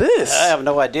is this? I have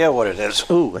no idea what it is.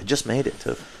 Ooh, I just made it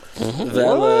too.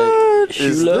 What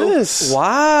is this?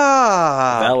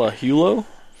 Wow. Valahulo?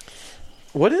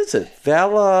 What is it?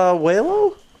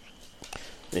 Valahuelo?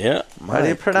 Yeah. How do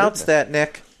you pronounce that,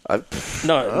 Nick?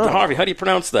 No, Harvey, how do you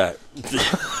pronounce that?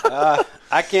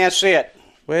 I can't see it.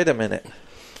 Wait a minute.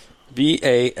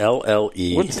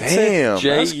 V-A-L-L-E. What's it say? Damn,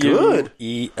 that's good.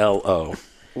 J-U-E-L-O.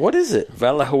 What is it?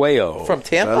 Valahueo. From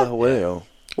Tampa? Valahuelo.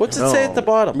 What's it say at the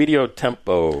bottom? Medio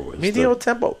Tempo. is Medio the-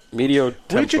 Tempo. Medio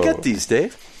Tempo. Where'd you get these,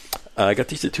 Dave? I got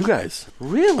these at two guys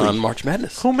Really? on March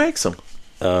Madness. Who makes them?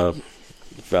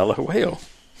 Valahueo.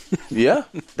 Yeah,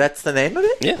 That's the name of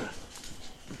it? Yeah.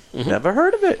 Never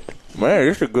heard of it. man,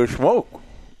 this is a good smoke.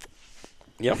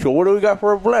 Yep. So what do we got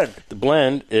for a blend? The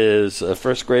blend is a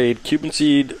first grade Cuban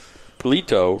seed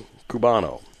Palito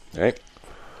Cubano, right?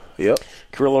 Yep.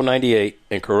 Criollo 98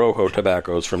 and Corojo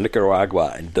tobaccos from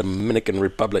Nicaragua and Dominican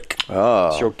Republic.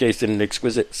 Oh. Showcased in an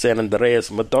exquisite San Andreas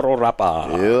Maduro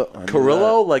Rapa. Yeah.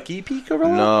 Carrillo, like EP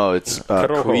Carrillo? No, it's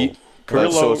Corojo.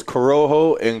 So it's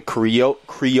Corojo and Criollo.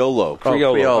 Criollo.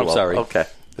 Criollo. I'm sorry. Okay.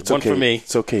 It's one okay. for me.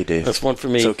 It's okay, Dave. That's one for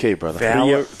me. It's okay, brother.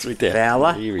 It's right there.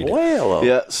 Vala? You read it. Well,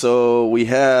 Yeah, so we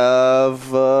have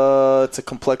it's a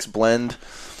complex blend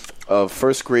of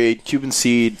first grade Cuban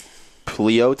seed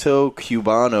Palito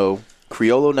Cubano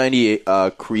Criollo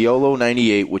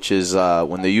 98, which is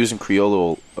when they're using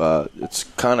Criollo, it's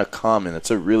kind of common. It's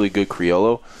a really good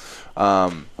Criollo.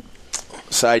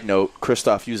 Side note: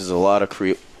 Christoph uses a lot of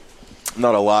Criollo.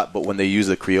 Not a lot, but when they use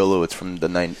the Criollo, it's from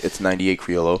it's 98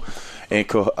 Criollo, and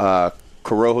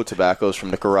Corojo tobaccos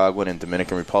from Nicaragua and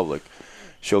Dominican Republic.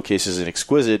 Showcases an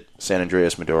exquisite San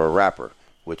Andreas Maduro wrapper,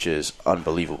 which is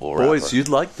unbelievable. boys, wrapper. you'd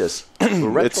like this.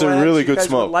 It's a really good you guys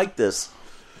smoke. would like this.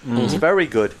 It's very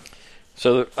good.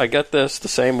 So I got this the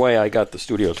same way I got the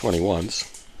Studio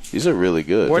 21s. These are really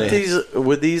good. Weren't these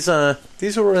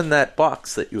were in that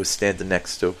box that you were standing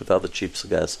next to with other cheap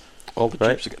cigars? All the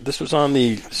Right. cheap. This was on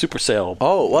the Super Sale.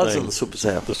 Oh, it was thing. in the Super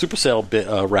Sale. The Super Sale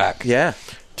rack. Yeah.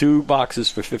 2 boxes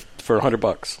for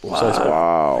 $100.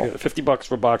 Wow. So $50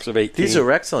 for a box of 18. These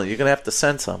are excellent. You're going to have to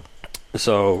send some.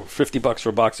 So $50 for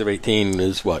a box of 18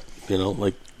 is what?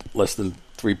 Like less than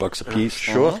 $3 a piece.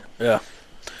 Sure. Yeah.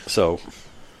 So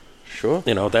Sure.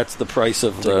 that's the price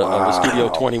of the Studio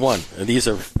 21, and these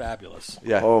are fabulous.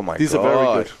 Yeah. Oh, my These are very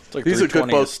God. good. It's like These are good $3.20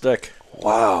 a both. stick.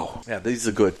 Wow. Yeah, these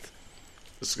are good.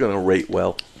 This is going to rate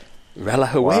well.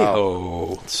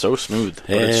 Vallejo. So smooth,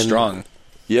 but it's And- strong.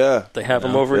 Yeah. They have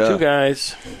them over Yeah. at Two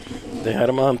Guys. They had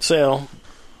them on sale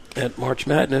at March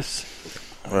Madness.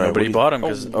 Nobody bought them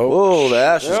because Oh, the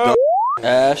ash is gone.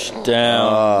 ash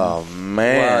down. Oh,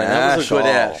 man. that was a good all.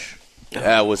 ash.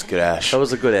 That was good ash. That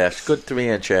was a good ash. Good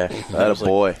 3-inch ash. That a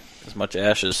boy. As much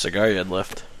ash as cigar you had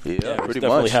left. Yeah, It's pretty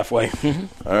definitely much. halfway.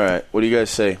 All right. What do you guys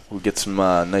say? We'll get some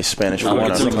nice Spanish food I on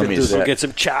want our some- tummies. that. We'll get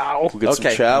some chow. We'll get some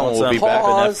Okay. chow and we'll be back.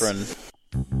 Pause.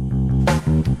 Epinephrine.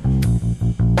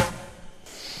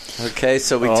 Okay,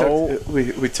 so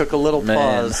we took a little Man,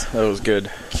 pause. that was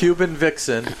good. Cuban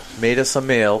Vixen made us a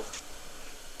meal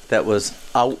that was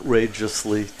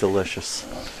outrageously delicious.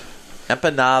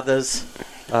 Empanadas,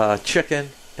 chicken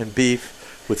and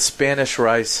beef with Spanish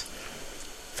rice.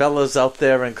 Fellas out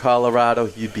there in Colorado,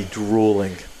 you'd be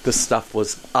drooling. This stuff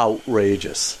was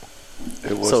outrageous.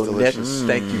 It was So, delicious.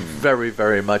 Nick, thank you very,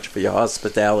 very much for your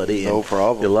hospitality. No and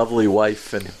problem. Your lovely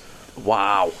wife. And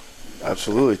wow.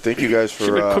 Absolutely. Thank you guys She's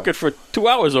been for cooking for 2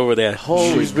 hours over there.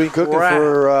 She's been cooking crap.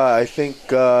 for I think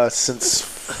since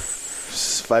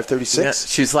 5:36. Yeah,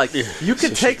 she's like, you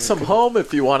can take some home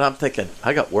if you want. I'm thinking,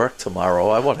 I got work tomorrow.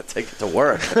 I want to take it to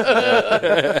work.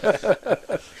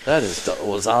 That was Yeah, it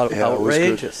was good.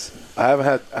 outrageous. I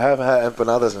haven't had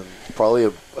empanadas in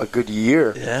probably a good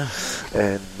year, Yeah.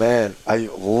 and man, I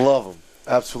love them.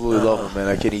 Absolutely love them, man.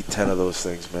 I can eat 10 of those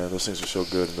things, man. Those things are so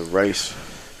good, and the rice,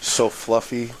 so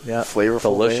fluffy, Yeah, flavorful,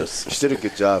 delicious. Man. She did a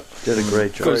good job. Did a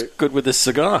great job. Goes good with this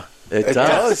cigar. It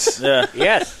does. Yeah.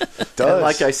 Yes. It does. And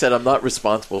like I said, I'm not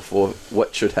responsible for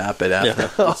what should happen after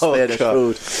the Oh, Spanish God.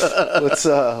 food.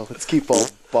 let's keep all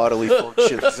bodily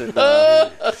functions and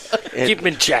Keep them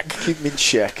in check. keep them in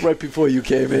check. Right before you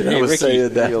came in, I Hey, was Ricky,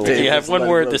 saying that. do Do you have one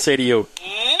word to say to you?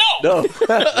 No.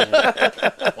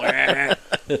 Yeah.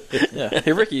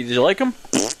 Hey, Ricky, did you like them?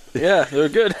 Yeah, they were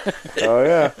good. Oh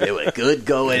yeah. They were good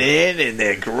going in, and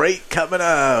they're great coming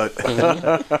out.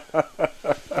 All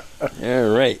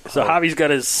right. So Javi's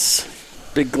got his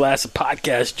big glass of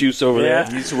podcast juice over there.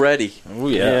 He's ready. Oh,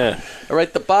 Yeah. All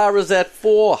right, the bar is at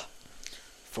 4.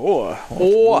 4.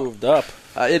 4. Moved up.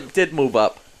 It did move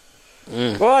up.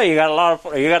 Well, you got a lot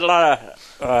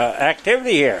of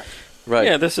activity here. Right.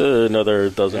 Yeah, there's another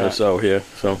dozen or so here.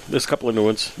 So there's a couple of new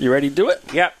ones. You ready to do it?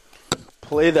 Yep.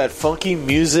 Play that funky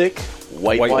music,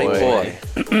 White Boy.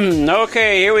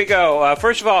 Okay, here we go.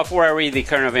 First of all, before I read the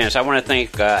current events, I want to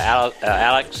thank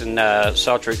Alex and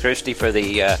Sultry Christie for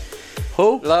the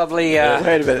Who? lovely. Wait a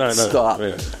minute. No, no. Stop.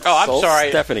 Wait. Oh, I'm sorry.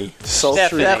 Stephanie.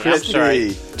 Stephanie. I'm sorry.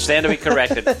 Stand to be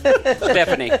corrected.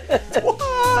 Stephanie.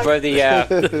 For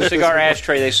the cigar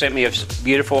ashtray, they sent me a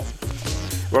beautiful,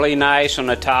 really nice on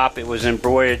the top. It was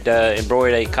embroidered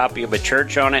a copy of a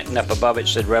church on it, and up above it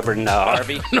said Reverend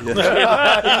Harvey. It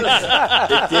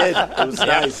did. It was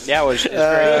nice. Yeah, it was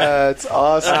very It's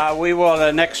awesome. we will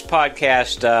the next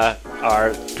podcast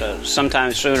or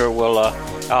sometime sooner.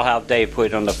 I'll have Dave put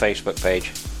it on the Facebook page.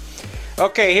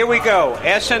 Okay, here we go.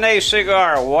 S&A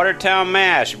Cigar, Watertown,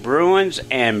 Mass. Bruins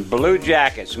and Blue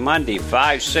Jackets, Monday,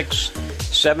 5, 6,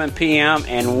 7 p.m.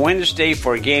 and Wednesday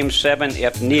for Game 7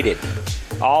 if needed.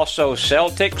 Also,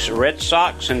 Celtics, Red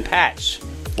Sox, and Pats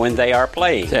when they are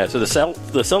playing. Yeah, so the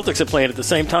Celtics are playing at the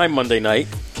same time Monday night,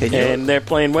 and they're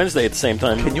playing Wednesday at the same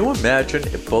time. Can you imagine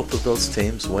if both of those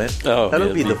teams win? Oh, that'll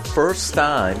yeah. be the first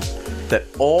time that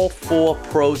all 4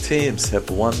 pro teams have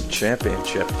won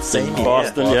championship. Same year.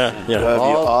 Boston, yeah. That'd be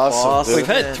All awesome. Boston. We've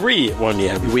had 3 1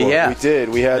 year before. We have. We did.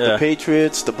 We had Yeah. the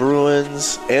Patriots, the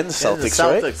Bruins, and the And the Celtics,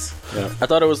 right? Celtics. I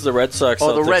thought it was the Red Sox,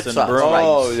 Oh, the Celtics, Red and Sox. Bruins.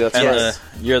 Oh, that's and right.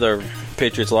 the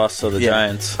Patriots lost to the Yeah.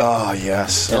 Giants. Oh,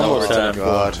 yes. In Oh, overtime.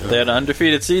 God. They had an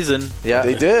undefeated season, Yeah.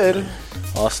 They did.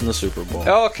 lost in the Super Bowl.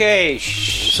 Okay,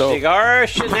 Cigar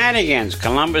Shenanigans,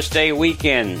 Columbus Day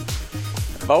weekend.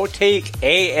 Boutique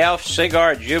AF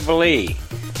Cigar Jubilee,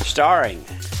 starring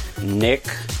Nick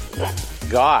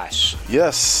Goss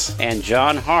Yes. and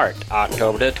John Hart,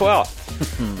 October the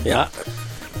 12th. Yeah.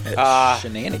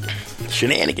 Shenanigans.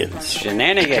 Shenanigans.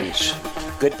 Shenanigans,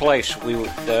 good place. We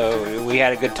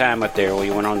had a good time up there.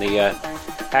 We went on the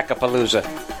Hackapalooza.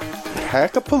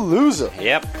 Hackapalooza.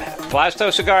 Yep.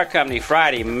 Plasto Cigar Company,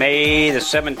 Friday, May the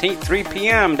 17th, 3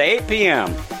 p.m. to 8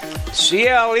 p.m.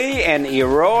 CLE and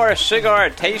Aurora Cigar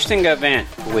Tasting Event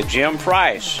with Jim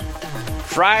Price.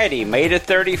 Friday, May the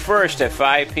 31st at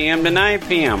 5 p.m. to 9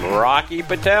 p.m. Rocky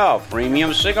Patel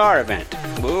Premium Cigar Event.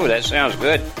 Ooh, that sounds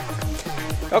good.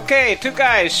 Okay, 2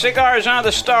 guys, Cigars on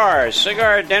the Stars.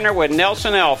 Cigar dinner with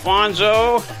Nelson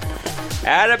Alfonso,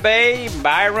 Atabay,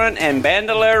 Byron, and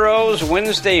Bandoleros,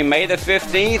 Wednesday, May the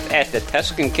 15th at the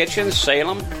Tuscan Kitchen,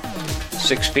 Salem.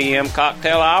 6 p.m.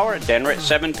 cocktail hour, dinner at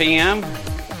 7 p.m.,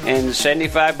 and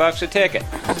 $75 a ticket.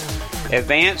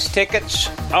 Advance tickets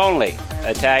only.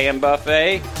 Italian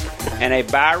buffet, and a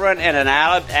Byron and an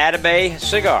Atabay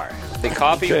cigar. The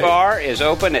coffee bar is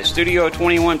open at Studio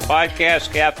 21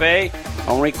 Podcast Cafe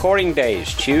on recording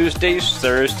days, Tuesdays,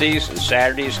 Thursdays, and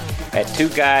Saturdays at 2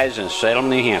 Guys in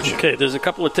Salem, New Hampshire. Okay, there's a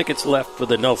couple of tickets left for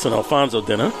the Nelson Alfonso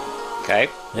dinner, Okay.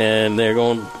 and they're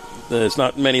going. There's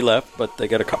not many left, but they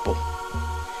got a couple.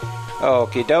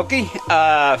 Okie dokie.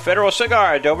 Federal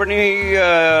Cigar, Dover, New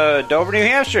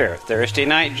Hampshire. Thursday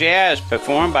night jazz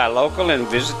performed by local and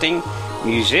visiting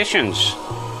musicians.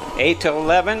 8 to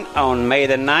 11 on May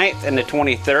the 9th and the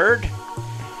 23rd.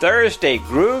 Thursday,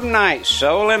 Groove Night,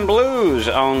 Soul and Blues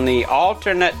on the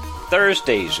alternate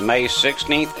Thursdays, May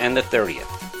 16th and the 30th.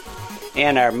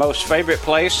 And our most favorite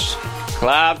place,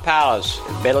 Cloud Palace,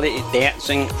 Belly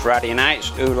Dancing Friday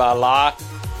nights, Ooh La La.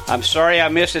 I'm sorry I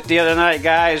missed it the other night,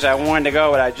 guys. I wanted to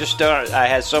go, but I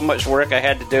had so much work I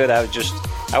had to do that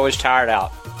I was tired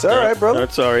out. It's all right, brother.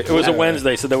 That's all right. It was a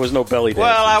Wednesday, so there was no belly dancing.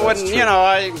 Well, I That's wouldn't, true.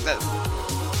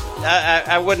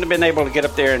 I wouldn't have been able to get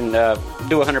up there and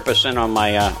do 100% on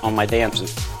my dancing.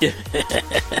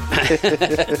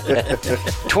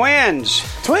 Twins.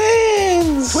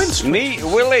 Meet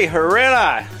Willie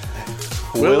Herrera.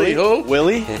 Willie who?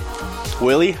 Willie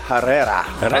Herrera.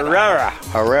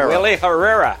 Willie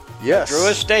Herrera. Yes. Drew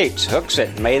Estates,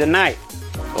 Hooksett, May the 9th.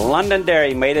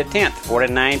 Londonderry, May the 10th, 4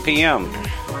 to 9 p.m.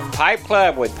 Pipe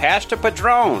Club with Pastor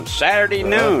Padron, Saturday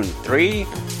noon, 3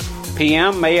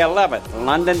 p.m. May 11th.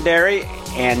 Londonderry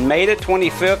and May the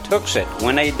 25th, Hooksett.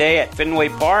 Win a day at Fenway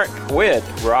Park with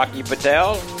Rocky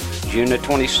Patel, June the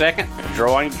 22nd,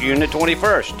 drawing June the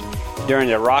 21st. During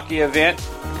the Rocky event,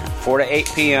 4 to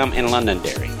 8 p.m. in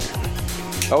Londonderry.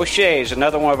 O'Shea's,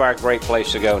 another one of our great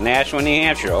places to go. Nashville, New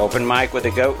Hampshire. Open mic with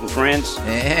the Goat and friends.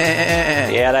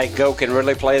 Yeah, that Goat can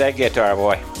really play that guitar,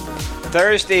 boy.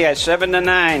 Thursday at 7 to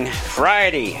 9.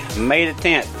 Friday, May the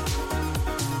 10th.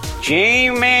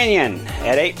 Gene Mannion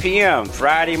at 8 p.m.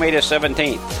 Friday, May the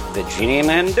 17th. The Genie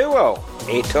Lynn Duo,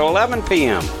 8 to 11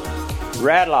 p.m.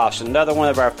 Radloff's, another one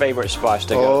of our favorite spots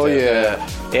to go to. Oh, yeah.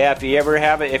 Yeah, if you ever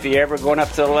going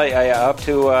up to up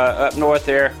north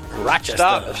there,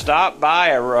 Rochester. Stop by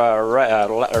a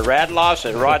Radloff's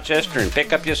in Rochester and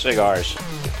pick up your cigars.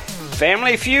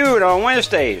 Family Feud on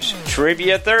Wednesdays,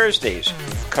 Trivia Thursdays,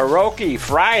 Karaoke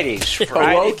Fridays.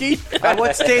 Karaoke?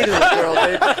 What state is the girl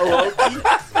named Karaoke?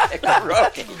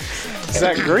 Karaoke. Is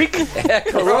that Greek?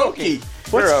 Karaoke.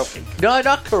 Karaoke. No,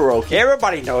 not karaoke.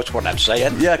 Everybody knows what I'm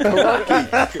saying. Yeah, karaoke.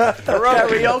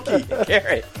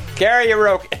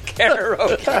 Karaoke.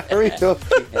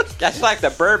 Karaoke. That's like the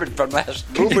bourbon from last.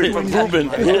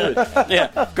 Boobin.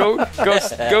 Yeah. Go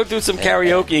do some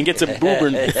karaoke and get some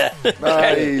boobin.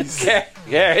 Nice.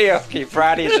 Karaoke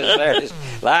Fridays and Saturdays.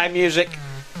 Live music.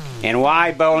 And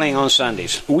why bowling on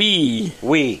Sundays?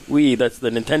 Wii. That's the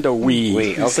Nintendo Wii.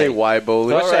 Wii. You say why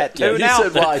bowling? What's that? Yeah, Two he now?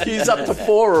 said why. He's up to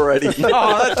 4 already. Two.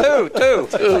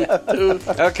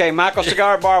 Okay, Michael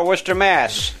Cigar Bar, Worcester,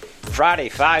 Mass. Friday,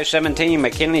 5/17,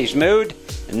 McKinley's Mood.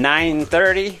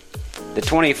 9:30, the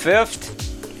 25th.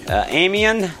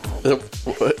 Amiens.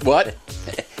 What?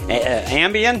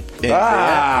 Ambien?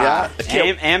 Yeah.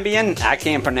 Ambien? I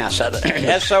can't pronounce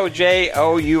that.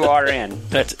 Sojourn.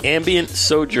 That's Ambient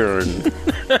Sojourn.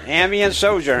 Ambient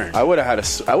Sojourn. I would have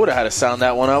had to sound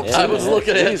that one out. I was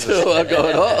looking at it too. I'm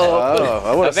going,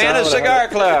 uh-oh. Havana Cigar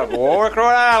Club, Warwick, Rhode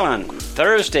Island.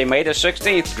 Thursday, May the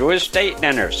 16th, Druid State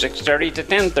Dinner, 6:30 to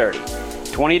 10:30.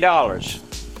 $20.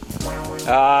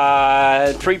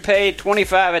 Prepaid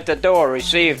 $25 at the door.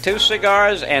 Receive 2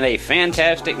 cigars and a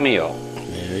fantastic meal.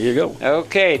 There you go.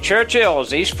 Okay,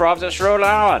 Churchill's, East Providence, Rhode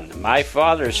Island. My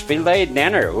father's filet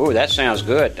dinner. Ooh, that sounds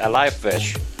good. I like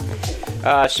fish.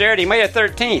 Saturday, May the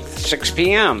 13th, 6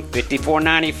 p.m.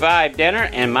 $54.95 dinner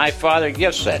and my father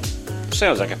gift set.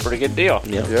 Sounds like a pretty good deal.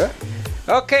 Yeah.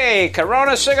 Okay,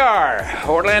 Corona Cigar,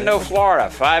 Orlando, Florida,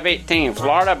 518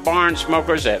 Florida Barn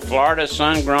Smokers at Florida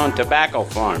Sun-Grown Tobacco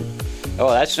Farm. Oh,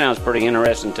 that sounds pretty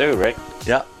interesting too, Rick.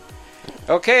 Yeah.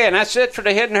 Okay, and that's it for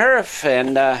the Hidden Herf,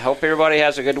 and hope everybody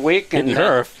has a good week. Hidden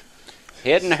Herf.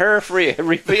 Hidden Herf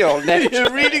revealed next. You're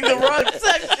reading the wrong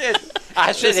section.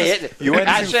 I said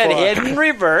hidden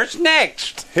reverse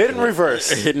next. Hidden reverse.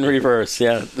 Hidden reverse,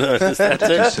 yeah. That's it.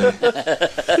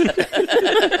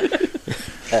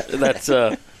 That's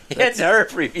Hidden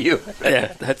Herf review.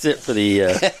 yeah, that's it for the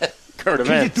current Can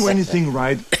you events. do anything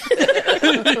right?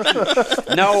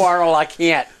 No, Arnold, I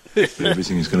can't.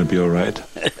 Everything is going to be all right.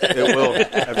 It will.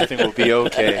 Everything will be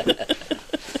okay.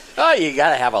 Oh, you got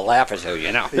to have a laugh or two,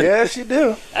 you know. Yes, you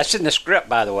do. That's in the script,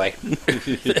 by the way.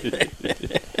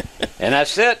 And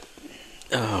that's it.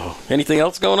 Oh, anything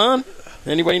else going on?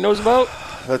 Anybody knows about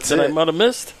That's that I it. might have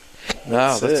missed?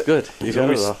 No, that's it. good. You got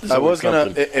it all. I was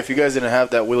gonna, if you guys didn't have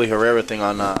that Willie Herrera thing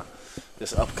on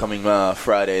this upcoming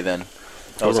Friday, then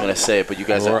I was gonna say it, but you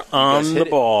guys We're on hit the it.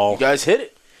 ball. You guys hit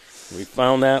it. We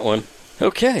found that one.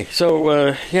 Okay,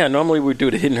 so normally we do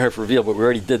the Hidden Herf reveal, but we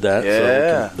already did that.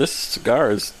 Yeah. So this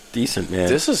cigar is decent, man.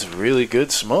 This is really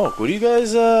good smoke. What do you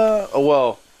guys?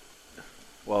 Well,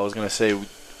 I was gonna say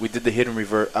we did the hidden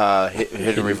reverse.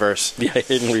 Hidden reverse. Yeah,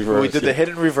 hidden reverse. We did the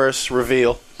hidden reverse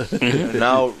reveal. And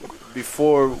now,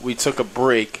 before we took a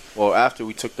break, well, after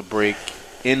we took the break,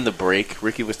 in the break,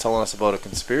 Ricky was telling us about a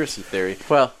conspiracy theory.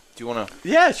 Well, Do you want to?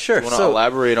 yeah, sure. Do you want to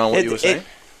elaborate on what you were saying?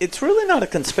 It's really not a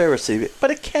conspiracy, but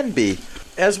it can be.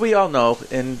 As we all know,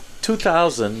 in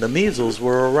 2000, the measles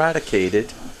were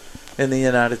eradicated in the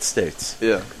United States.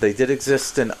 Yeah. They did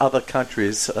exist in other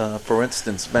countries. For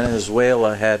instance,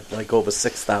 Venezuela had like over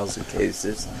 6,000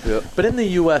 cases. Yep. But in the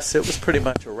U.S., it was pretty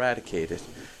much eradicated.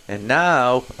 And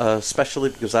now, especially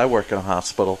because I work in a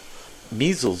hospital,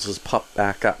 measles has popped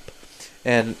back up.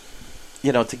 And,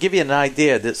 you know, to give you an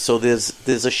idea, there's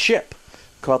a ship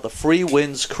called the Free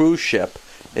Winds cruise ship.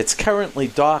 It's currently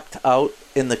docked out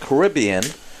in the Caribbean.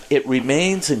 It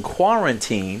remains in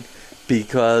quarantine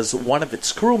because one of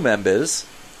its crew members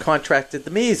contracted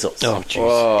the measles. Oh, jeez.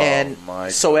 Oh, And my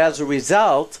so as a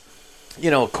result,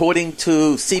 you know, according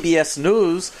to CBS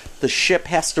News, the ship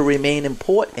has to remain in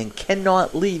port and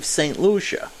cannot leave St.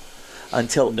 Lucia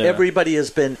until Yeah. everybody has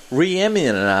been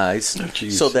re-immunized. Oh,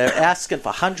 jeez. So they're asking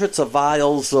for hundreds of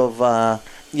vials of,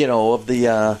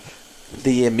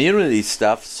 the immunity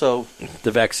stuff. So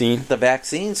The vaccine. the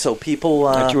vaccine, so people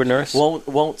Aren't you a nurse?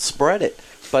 won't spread it.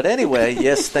 But anyway,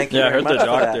 yes, thank you Yeah, I very heard much the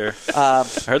doctor. for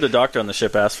that. I heard the doctor on the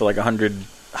ship asked for like 100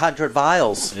 100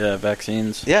 vials.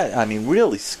 vaccines. Yeah, I mean,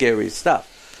 really scary stuff.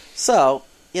 So,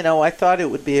 you know, I thought it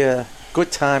would be a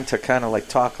good time to kind of like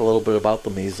talk a little bit about the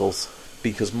measles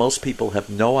because most people have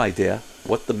no idea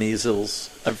what the measles.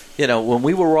 You know, when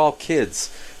we were all kids,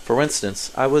 for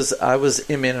instance, I was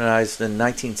immunized in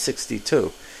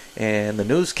 1962, and the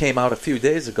news came out a few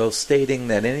days ago stating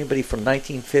that anybody from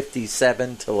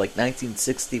 1957 to like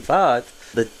 1965.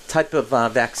 The type of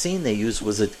vaccine they used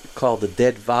was called the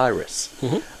dead virus.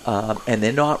 And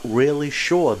they're not really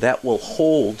sure that will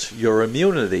hold your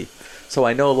immunity. So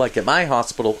I know, like at my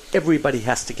hospital, everybody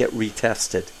has to get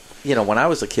retested. You know, when I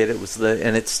was a kid, it was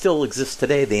and it still exists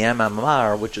today, the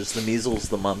MMR, which is the measles,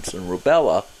 the mumps, and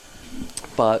rubella.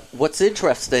 But what's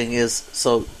interesting is,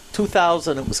 so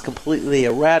 2000, it was completely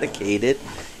eradicated,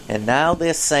 and now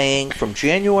they're saying from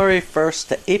January 1st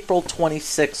to April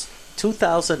 26th,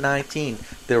 2019,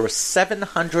 there were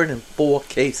 704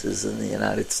 cases in the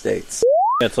United States.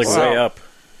 It's like way up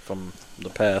from the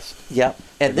past. Yep.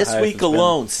 And The this highest week it's been.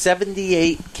 alone,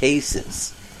 78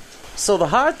 cases. So the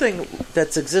hard thing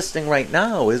that's existing right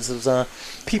now is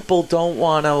people don't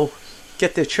want to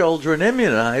get their children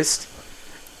immunized,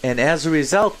 and as a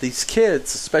result, these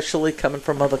kids, especially coming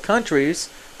from other countries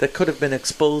that could have been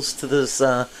exposed to this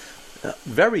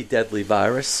very deadly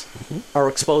virus, are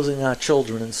exposing our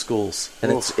children in schools,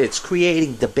 and it's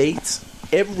creating debates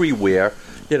everywhere.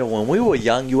 You know, when we were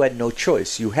young, you had no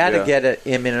choice. You had to get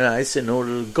immunized in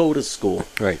order to go to school.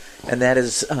 Right. And that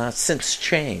has since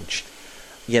changed.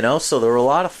 You know, so there are a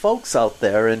lot of folks out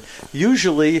there, and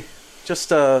usually, just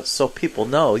so people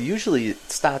know, usually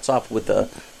it starts off with a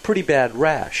pretty bad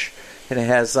rash, and it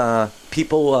has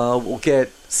people will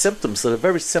get symptoms that are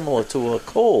very similar to a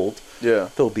cold. Yeah.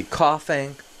 There'll be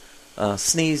coughing,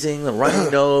 sneezing, the runny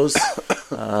nose,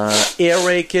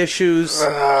 earache issues.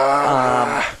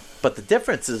 But the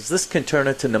difference is this can turn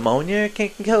into pneumonia. It can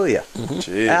kill you.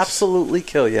 Jeez. Absolutely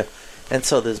kill you. And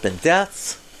so there's been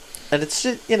deaths. And it's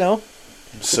just, you know,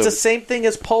 it's the same thing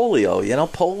as polio. You know,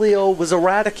 polio was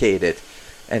eradicated.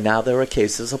 And now there are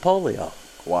cases of polio.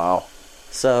 Wow.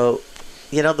 So,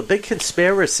 you know, the big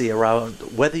conspiracy around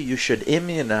whether you should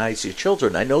immunize your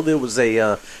children. I know there was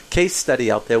a case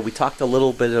study out there. We talked a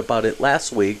little bit about it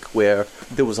last week, where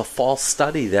there was a false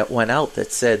study that went out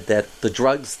that said that the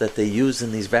drugs that they use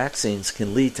in these vaccines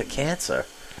can lead to cancer.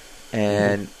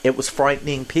 And it was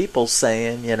frightening people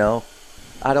saying, you know,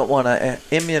 I don't want to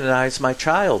immunize my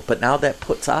child. But now that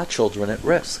puts our children at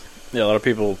risk. Yeah, a lot of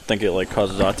people think it like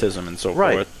causes autism and so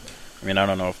Right. forth. I mean, I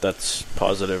don't know if that's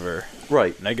positive or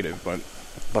Right. negative, but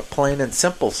plain and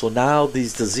simple. So now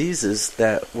these diseases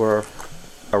that were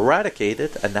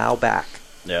eradicated are now back.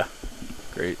 yeah,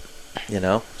 great. You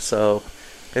know, so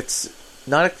it's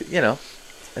not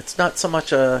it's not so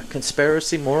much a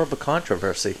conspiracy, more of a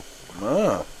controversy.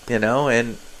 Oh. You know,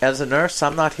 and as a nurse,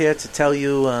 I'm not here to tell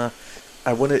you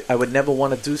I would never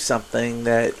want to do something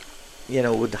that, you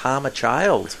know, would harm a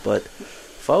child. But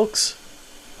folks,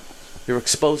 you're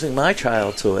exposing my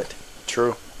child to it.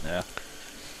 True. Yeah.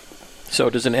 So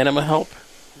does an enema help?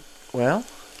 Well,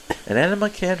 an enema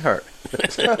can't hurt.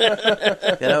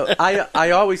 You know,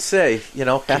 I always say, you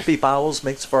know, happy bowels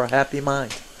makes for a happy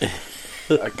mind.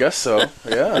 I guess so.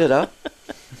 Yeah. You know?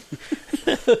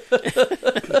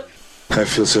 I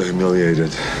feel so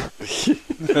humiliated.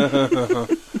 There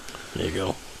you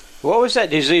go. What was that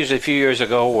disease a few years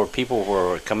ago where people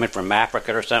were coming from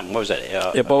Africa or something? What was that?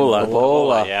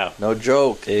 Ebola. Yeah. No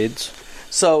joke. AIDS.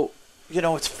 So, you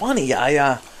know, it's funny.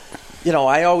 I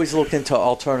always look into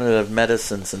alternative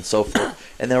medicines and so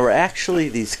forth, and there were actually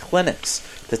these clinics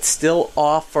that still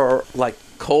offer like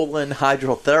colon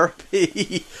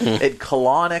hydrotherapy and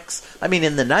colonics. I mean,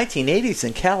 in the 1980s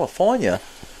in California,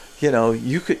 you know,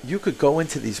 you could go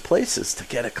into these places to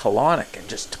get a colonic and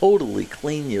just totally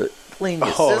clean your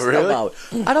system really? out.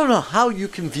 I don't know how you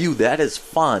can view that as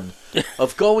fun,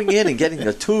 of going in and getting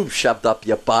a tube shoved up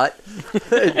your butt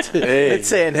and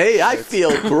saying, "Hey, I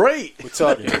feel great." We're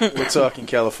talking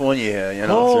California here, you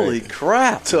know. Holy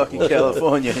crap! We're talking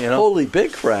California, you know. Holy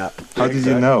big crap! How did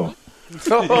you know?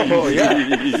 Oh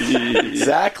yeah,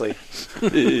 exactly.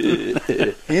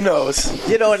 He knows.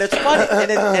 You know, and it's funny,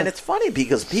 and it's funny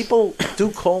because people do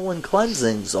colon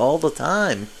cleansings all the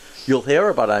time. You'll hear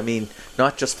about it. I mean,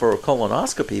 not just for a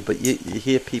colonoscopy, but you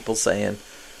hear people saying,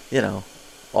 you know,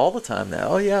 all the time now,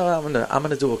 "Oh yeah, I'm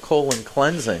gonna do a colon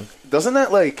cleansing." Doesn't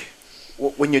that like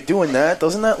when you're doing that?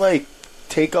 Doesn't that like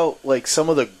take out like some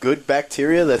of the good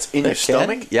bacteria that's in your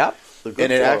stomach? Yep.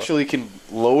 And it actually can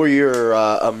lower your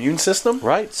immune system?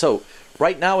 Right. So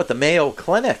right now at the Mayo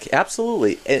Clinic,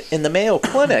 absolutely. In the Mayo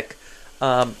Clinic,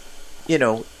 you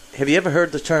know, have you ever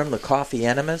heard the term the coffee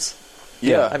enemas?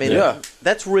 Yeah. I mean,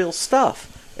 that's real stuff.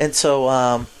 And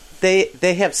so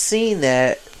they have seen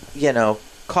that, you know,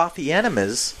 coffee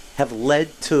enemas have led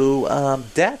to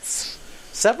deaths,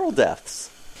 several deaths.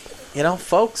 You know,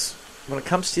 folks, when it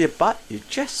comes to your butt, you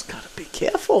just got to be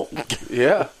careful.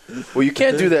 Yeah. Well, you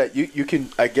can't do that. You can,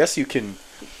 I guess you can,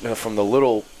 from the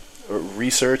little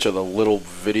research or the little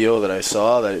video that I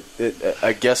saw, that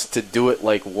I guess to do it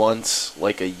like once,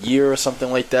 like a year or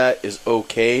something like that is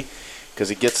okay,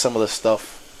 because it gets some of the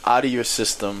stuff out of your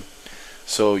system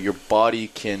so your body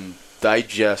can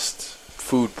digest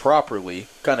food properly,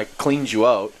 kind of cleans you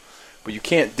out. But you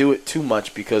can't do it too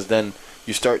much, because then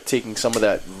you start taking some of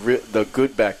that the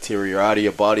good bacteria out of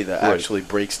your body that actually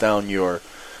breaks down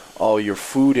all your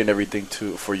food and everything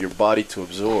for your body to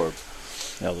absorb.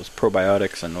 Yeah, those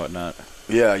probiotics and whatnot.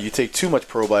 Yeah, you take too much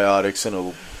probiotics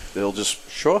and it'll just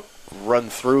run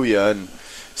through you, and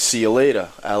see you later,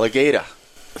 alligator.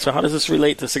 So how does this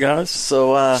relate to cigars?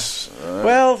 So,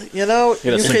 well, you know,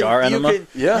 You got a cigar enema?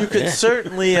 you can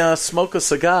certainly smoke a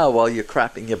cigar while you're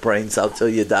crapping your brains out till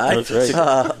you die. That's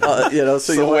right. You know,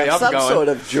 so the you'll way have I'm some going. sort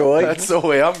of joy. That's the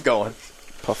way I'm going.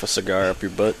 Puff a cigar up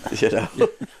your butt. You know. You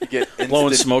get Blowing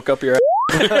instant- smoke up your ass.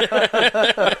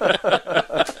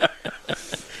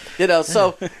 You know,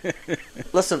 so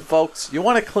listen, folks, you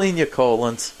want to clean your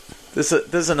colons.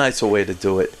 There's a nicer way to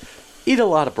do it. Eat a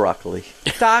lot of broccoli,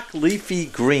 dark leafy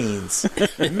greens,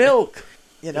 milk.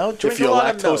 You know, drink If you're a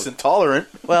lot of lactose milk. intolerant,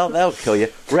 Well, that'll kill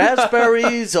you.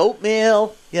 Raspberries,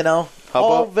 oatmeal. You know, How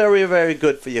all about- very, very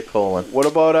good for your colon. what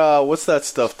about what's that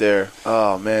stuff there?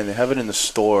 Oh man, they have it in the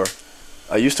store.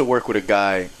 I used to work with a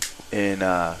guy in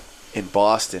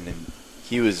Boston, and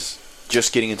he was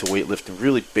just getting into weightlifting,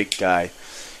 really big guy.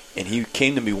 And he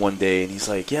came to me one day, and he's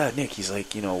like, "Yeah, Nick," he's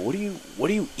like, "You know, what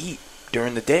do you eat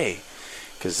during the day?"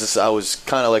 Because I was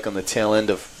kind of like on the tail end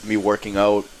of me working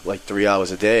out like 3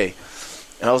 hours a day,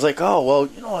 and I was like, "Oh, well,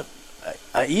 you know what?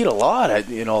 I eat a lot.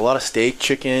 A lot of steak,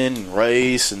 chicken,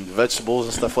 rice, and vegetables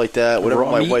and stuff like that. Whatever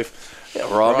Raw my meat? wife,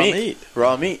 raw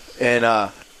meat. And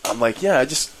I'm like, yeah, I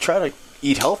just try to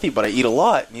eat healthy, but I eat a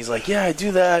lot. And he's like, yeah, I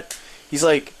do that. He's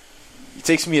like, he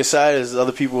takes me aside as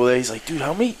other people were there. He's like, dude,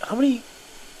 how many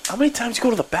times you go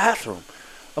to the bathroom?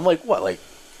 I'm like, what, like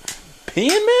peeing,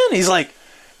 man? He's like,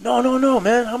 no,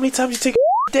 man. How many times you take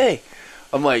a day?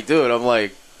 I'm like, dude,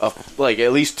 like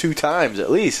at least 2 times at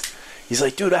least. He's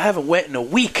like, dude, I haven't went in a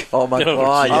week. Oh my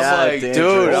God! I'm Yeah, like, dangerous.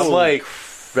 dude,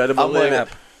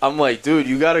 I'm like, dude,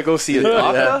 you gotta go see a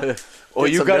doctor, Yeah. or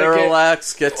Get you some gotta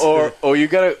Miralax, get some- or you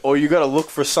gotta look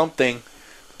for something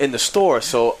in the store.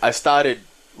 So I started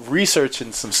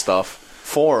researching some stuff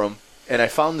for him, and I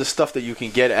found the stuff that you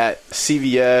can get at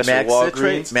CVS Mag or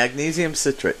citrate, Walgreens. magnesium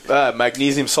citrate.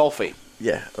 Magnesium sulfate.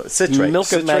 Yeah, citrate. Milk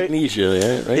of Citrate?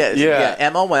 magnesia, yeah, right? Yeah,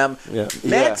 MOM. Yeah.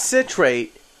 Mag Yeah.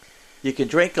 citrate, you can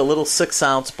drink a little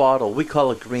 6-ounce bottle. We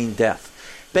call it Green Death.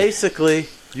 Basically,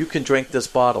 you can drink this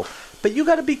bottle. But you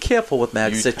got to be careful with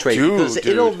mag You citrate do, because dude.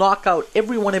 it'll knock out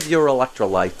every one of your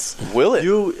electrolytes. Will it?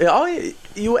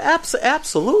 You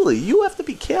absolutely. You have to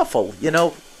be careful. You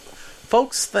know,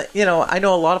 folks. I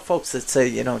know a lot of folks that say,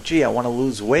 gee, I want to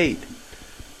lose weight.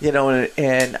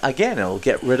 And again, it'll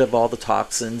get rid of all the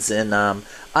toxins in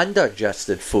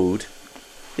undigested food.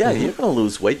 Yeah, you're going to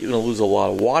lose weight. You're going to lose a lot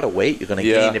of water weight. You're going to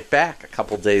gain it back a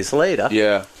couple days later.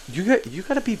 Yeah. You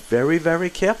got to be very, very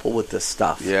careful with this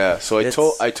stuff. Yeah. So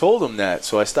I told him that.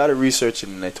 So I started researching,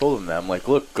 and I told him that. I'm like,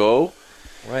 look, go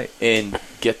Right. and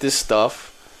get this stuff.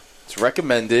 It's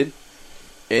recommended,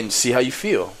 and see how you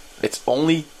feel. It's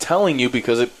only telling you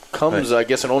because it comes. Right. I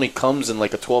guess it only comes in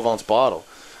like a 12-ounce bottle.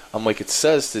 I'm like, it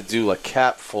says to do a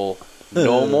cap full,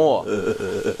 no more.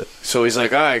 So he's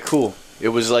like, all right, cool. It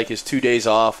was like his 2 days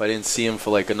off. I didn't see him for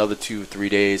like another 2-3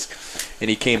 days, and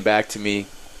he came back to me,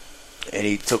 and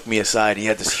he took me aside. He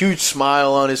had this huge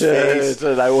smile on his face.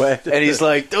 And I went. And he's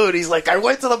like, dude, I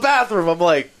went to the bathroom. I'm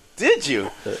like, did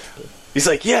you? He's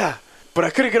like, yeah, but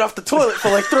I couldn't get off the toilet for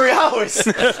like 3 hours.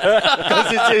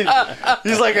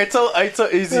 He's like, he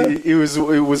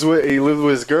lived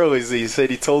with his girl. He said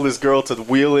he told his girl to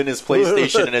wheel in his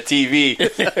PlayStation and a TV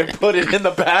and put it in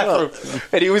the bathroom.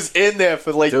 And he was in there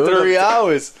for like 3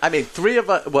 hours. I mean, three of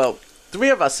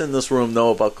us in this room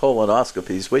know about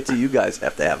colonoscopies. Wait till you guys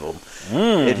have to have them.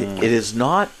 It is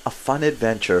not a fun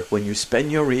adventure when you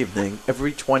spend your evening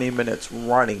every 20 minutes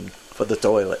running for the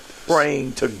toilet,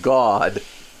 praying to God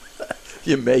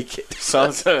you make it.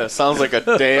 Sounds like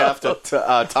a day after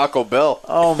Taco Bell.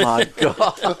 Oh my God!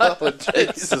 Oh,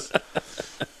 Jesus.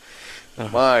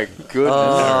 My goodness.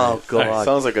 Oh God!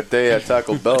 Sounds like a day at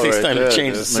Taco Bell I think it's right time there. to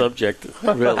change the dude. subject.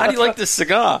 Really? How do you like this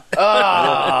cigar?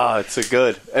 It's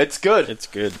good. It's good. It's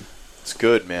good. It's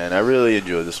good, man. I really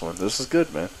enjoy this one. This is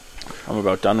good, man. I'm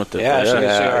about done with it. Yeah, it's a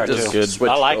good cigar, just too. good.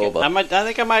 switch I like it. over. I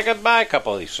think I might go buy a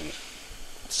couple of these things.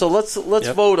 So let's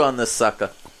Yep. vote on this sucker.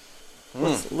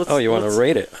 Let's, Oh, you want to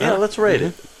rate it? Yeah, huh? let's rate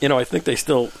it. I think they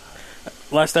still.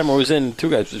 Last time I was in Two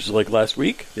Guys, which was like last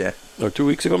week Yeah. or 2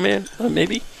 weeks ago, man,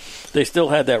 maybe. They still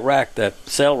had that rack, that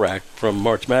sale rack from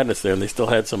March Madness there, and they still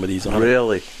had some of these on.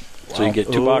 Really? So you can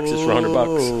get 2 boxes for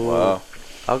 $100. Wow.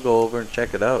 I'll go over and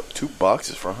check it out. 2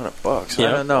 boxes for $100. Yeah.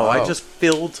 I don't know. Wow. I just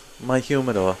filled my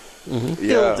humidor. Yeah,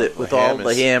 Filled it with all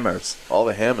the hammers. All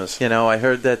the hammers. I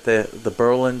heard that the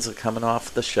Berlins are coming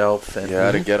off the shelf, and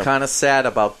Yeah, to get 'em. kind of sad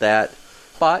about that.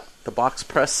 But the box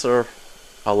press are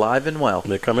alive and well,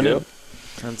 They're coming Yep.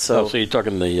 and in. so So you're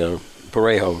talking the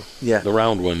Parejo, yeah, the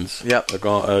round ones. Yep.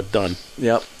 They're done.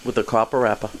 yep, with the copper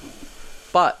wrapper.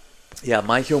 But yeah,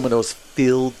 my humidor's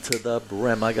filled to the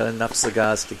brim. I got enough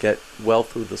cigars to get well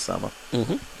through the summer,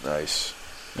 Nice.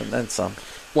 and then some.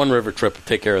 one river trip will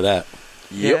take care of that.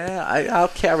 Yeah, I'll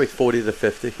carry 40 to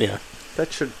 50. Yeah.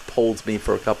 That should hold me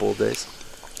for a couple of days.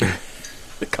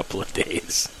 A couple of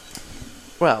days.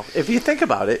 Well, if you think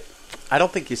about it, I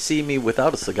don't think you see me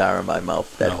without a cigar in my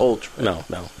mouth that whole trip.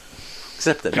 No.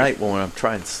 Except at night when I'm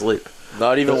trying to sleep.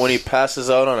 Not even when he passes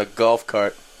out on a golf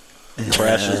cart.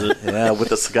 Crashes it. Yeah,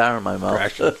 with a cigar in my mouth.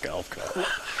 Crashes the golf cart.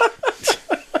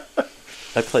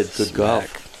 I played good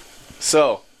golf.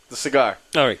 So, the cigar.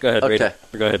 All right, go ahead. Rate Okay.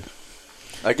 it. Go ahead.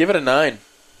 I give it a 9.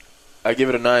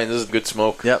 This is good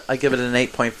smoke. Yep, I give it an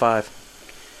 8.5.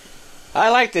 I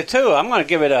liked it too. I'm going to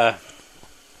give it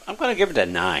a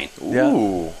 9.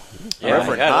 Ooh. Yeah,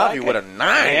 Reverend I Harvey like with it. a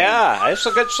 9. Yeah, it's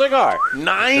a good cigar.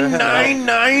 9.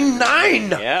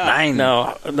 Yeah.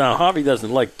 Now, Javi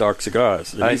doesn't like dark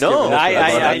cigars. I know.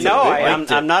 I know.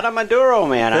 Liked I'm not a Maduro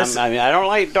man. I don't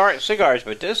like dark cigars,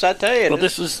 but this, I tell you. Well,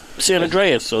 this is San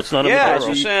Andreas, so it's not a yeah,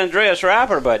 Maduro. it's a San Andreas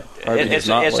wrapper, but Harvey does it's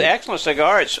not an like- excellent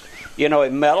cigar. It's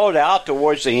it mellowed out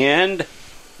towards the end.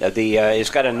 It's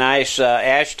got a nice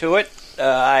ash to it.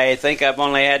 I think I've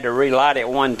only had to relight it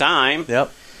one time.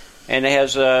 Yep. And it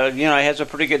has it has a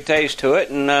pretty good taste to it,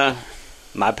 and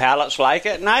my palates like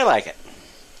it, and I like it.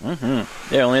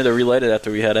 Mm-hmm. Yeah, only had to relight it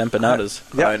after we had empanadas.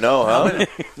 Yep. I know, huh?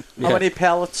 How many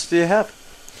pallets do you have?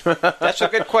 That's a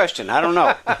good question. I don't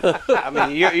know. I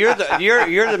mean, you're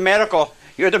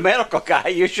the medical guy.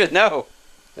 You should know.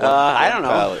 I don't know.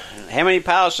 pallet. How many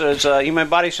pallets is human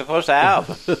body supposed to have?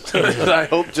 I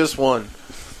hope just one.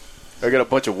 I got a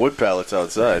bunch of wood pallets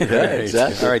outside. Yeah,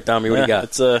 exactly. All right, Tommy, what do you got?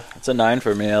 It's a 9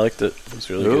 for me. I liked it. It was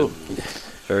really Ooh. good.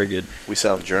 Very good. We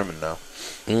sound German now.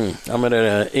 I'm at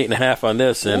an 8.5 on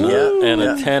this and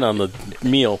a 10 on the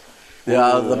meal.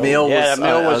 Yeah, the meal was... Yeah, the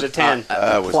meal was a 10.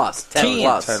 Plus. 10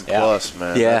 plus. 10 plus,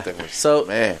 man. Yeah. That thing was, So-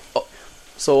 man.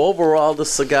 So overall, the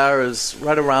cigar is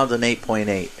right around an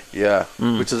 8.8, Yeah.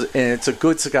 which is, and it's a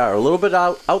good cigar. A little bit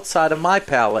outside of my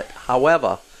palate.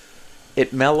 However,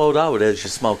 it mellowed out as you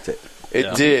smoked it.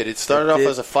 It did. It started It off did.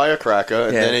 as a firecracker,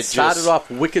 and Yeah, then it it started just...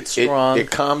 off wicked strong. It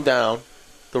calmed down.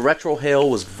 The retrohale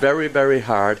was very, very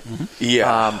hard.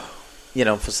 Yeah.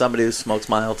 For somebody who smokes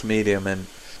mild to medium, and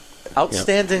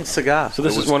outstanding cigar. So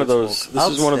this is one of those. This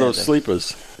is one of those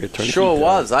sleepers. It turned Sure heat down.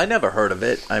 was. I never heard of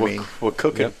it. We're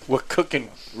cooking. We're cooking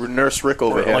Nurse Rick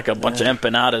over here. Like a bunch of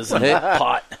empanadas in a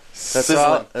pot. That's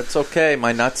all. That's okay.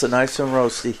 My nuts are nice and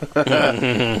roasty.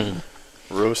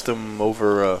 Roast them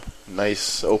over a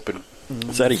nice open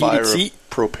Is that a fire heated of seat?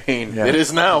 propane. Yeah. It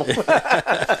is now.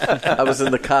 I was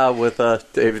in the car with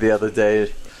Dave the other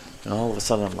day, and all of a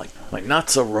sudden I'm like, my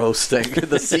nuts are roasting.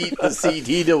 the seat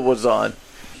heater was on.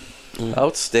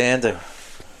 Outstanding.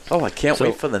 Oh, I can't So-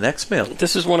 wait for the next meal.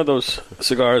 This is one of those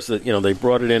cigars that they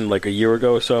brought it in like a year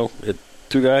ago or so.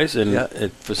 Two guys, and Yeah.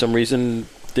 it for some reason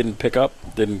didn't pick up,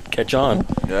 didn't catch on.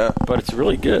 Yeah. But it's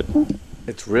really good.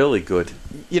 It's really good.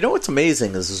 You know what's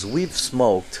amazing is we've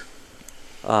smoked.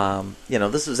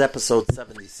 This is episode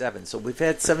 77, so we've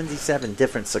had 77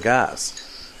 different cigars,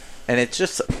 and it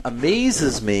just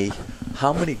amazes me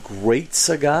how many great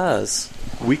cigars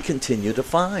we continue to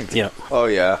find. Yeah. Oh,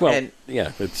 yeah. Well, And-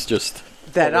 yeah, it's just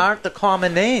That aren't the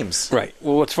common names. right.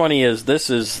 Well, what's funny is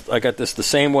I got this the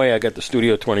same way I got the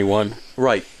Studio 21.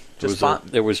 Right.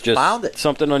 There was just found it.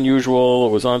 something unusual.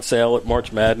 It was on sale at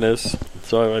March Madness,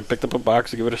 so I picked up a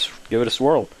box to give it a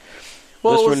swirl.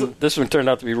 Well, This one turned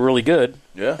out to be really good.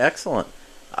 Yeah. excellent.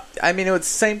 I mean, it was the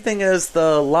same thing as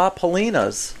the La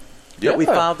Polinas that we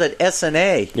Yeah. found at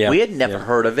S&A. Yeah. We had never Yeah.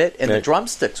 heard of it, and the Right.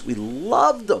 drumsticks, we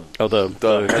loved them. Oh, the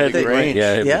Headley Grange.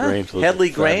 Yeah, Headley Yeah, Grange. Those Headley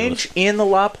are Grange and the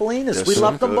La Polinas. They're We so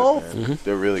loved them good, both. man.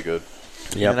 They're really good.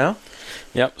 fabulous. Yep. You know,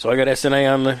 Yep. So I got SNA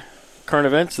on the current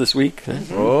events this week.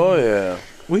 Oh, yeah.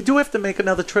 we do have to make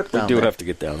another trip We down do there. have to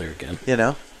get down there again. You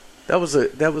know, that was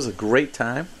a great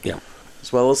time. Yeah.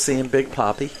 As well as seeing Big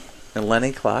Poppy and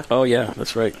Lenny Clark. Oh yeah,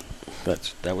 that's right.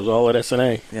 That was all at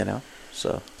SNA. You know,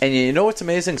 so and you know what's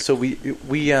amazing? So we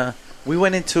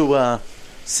went into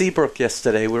Seabrook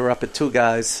yesterday. We were up at Two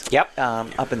Guys. Yep.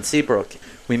 Up in Seabrook,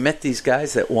 we met these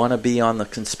guys that want to be on the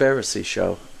Conspiracy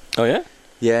Show. Oh yeah.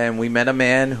 Yeah, and we met a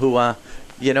man who,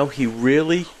 he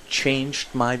really changed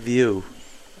my view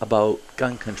about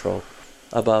gun control,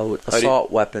 about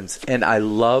assault weapons, and I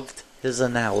loved his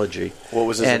analogy. What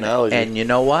was his analogy? And you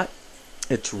know what?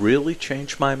 It's really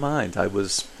changed my mind.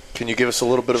 Can you give us a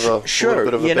little bit of a Sure. little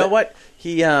bit of a You know bit? what?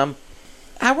 He, I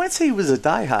wouldn't say he was a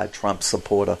diehard Trump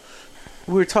supporter.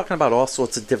 We were talking about all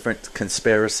sorts of different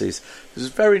conspiracies. He was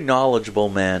a very knowledgeable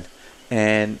man,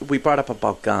 and we brought up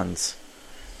about guns.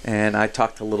 And I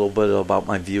talked a little bit about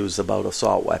my views about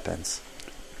assault weapons.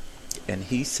 And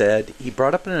he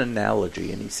brought up an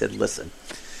analogy, and he said, listen,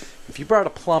 if you brought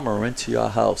a plumber into your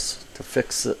house to to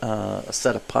fix a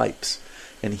set of pipes,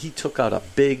 and he took out a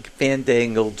big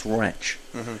fandangled wrench,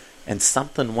 and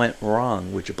something went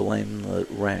wrong, would you blame the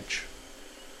wrench?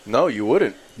 No, you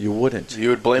wouldn't. You wouldn't. You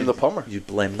would blame the plumber. You'd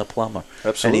blame the plumber.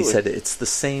 Absolutely. And he said it's the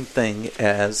same thing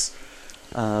as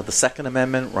the Second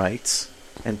Amendment rights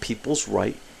and people's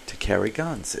right to carry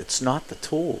guns. It's not the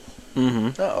tool.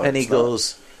 Mm-hmm. No, And he it's not.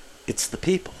 goes, it's the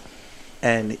people.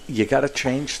 And you got to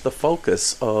change the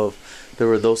focus of,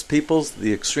 there are those people,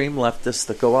 the extreme leftists,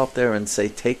 that go out there and say,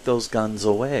 take those guns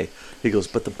away. He goes,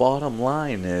 but the bottom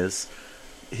line is,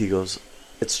 he goes,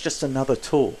 it's just another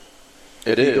tool.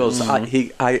 It He is. goes,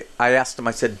 I asked him,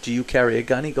 I said, do you carry a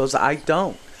gun? He goes, I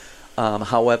don't.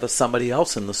 However, somebody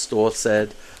else in the store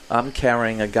said, I'm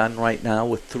carrying a gun right now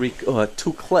with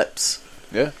 2 clips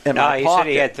Yeah. in No, my he pocket. said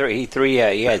he had three.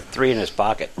 He had 3 in his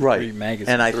pocket. Right. 3 magazines.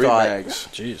 And I 3 thought, mags.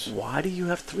 Jeez. why do you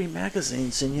have 3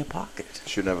 magazines in your pocket?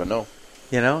 You never know.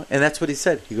 You know? And that's what he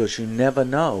said. He goes, you never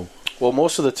know. Well,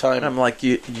 most of the time, And I'm like,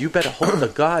 you better hope to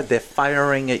God they're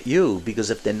firing at you,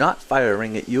 because if they're not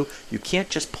firing at you, you can't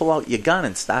just pull out your gun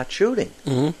and start shooting.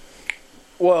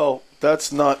 well,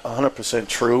 that's not 100%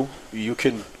 true. You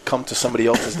can come to somebody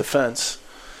else's defense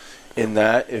in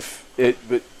that.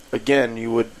 But again,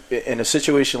 you would, in a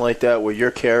situation like that where you're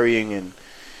carrying and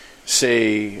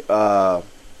say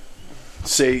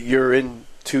you're in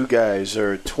 2 guys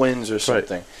or twins or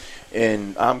something,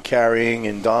 and I'm carrying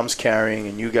and Dom's carrying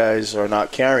and you guys are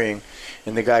not carrying,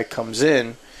 and the guy comes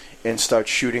in and starts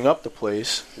shooting up the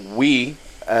place, we,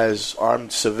 as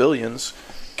armed civilians,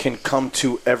 can come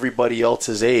to everybody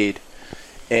else's aid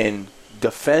and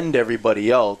defend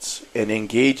everybody else and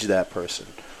engage that person.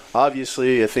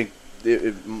 Obviously, I think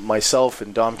myself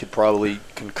and Dom could probably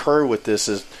concur with this,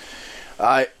 is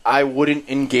I wouldn't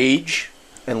engage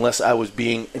unless I was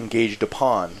being engaged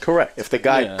upon. Correct. If the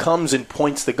guy Yeah. comes and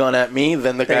points the gun at me,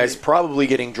 then the guy's probably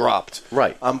getting dropped.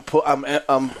 Right.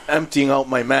 I'm emptying out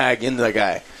my mag in the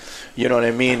guy. You know what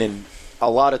I mean? And a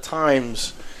lot of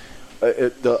times,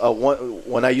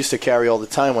 when I used to carry all the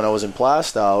time when I was in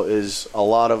Plastow, is a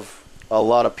lot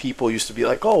of people used to be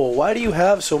like, "Oh, well, why do you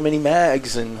have so many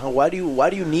mags? And why do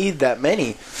you need that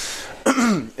many?"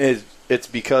 It's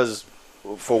because,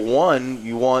 for one,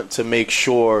 you want to make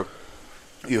sure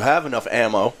you have enough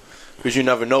ammo, because you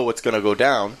never know what's going to go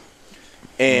down.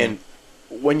 And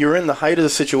when you're in the height of the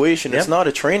situation, it's not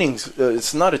a training.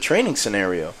 It's not a training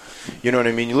scenario. You know what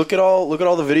I mean? You look at all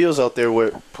the videos out there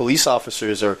where police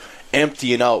officers are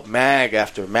emptying out mag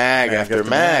after mag after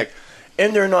mag,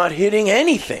 and they're not hitting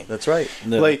anything. That's right.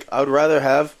 Like, I would rather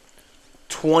have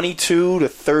 22 to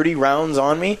 30 rounds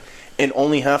on me and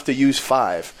only have to use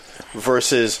 5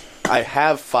 versus I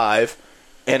have 5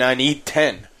 and I need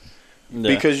 10. Yeah.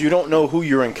 Because you don't know who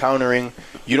you're encountering.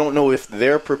 You don't know if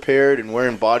they're prepared and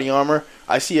wearing body armor.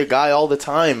 I see a guy all the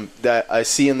time that I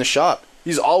see in the shop.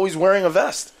 He's always wearing a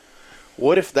vest.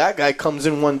 What if that guy comes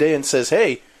in one day and says,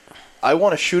 "Hey, I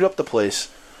want to shoot up the place."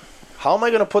 How am I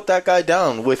going to put that guy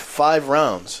down with 5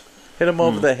 rounds? Hit him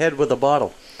over the head with a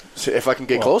bottle. So if I can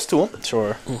get close to him.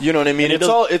 Sure. You know what I mean?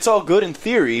 It's all good in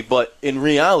theory, but in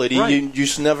reality, you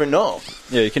just never know.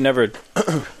 Yeah, you can never,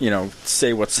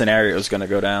 say what scenario is going to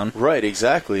go down. Right,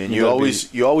 exactly. And You gotta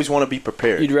you always want to be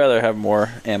prepared. You'd rather have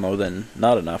more ammo than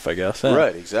not enough, I guess. Yeah.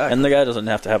 Right, exactly. And the guy doesn't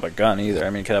have to have a gun either. I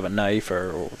mean, he could have a knife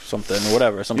or something,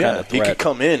 whatever, some kind of he threat. could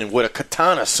come in and with a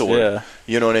katana sword. Yeah.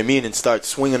 You know what I mean? And start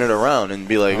swinging it around and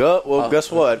be like, "Oh, well, guess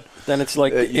what? Then it's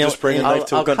like You just bring a knife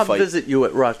to a I'll come gunfight." visit you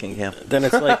at Rockingham. Then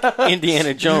it's like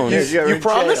Indiana Jones. You're You in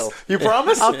promise? jail. You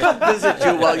promise? I'll come visit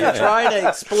you while you're trying to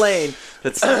explain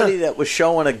that somebody that was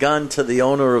showing a gun to the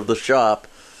owner of the shop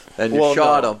and you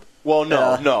shot him. Well,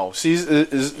 no, Yeah. no. See,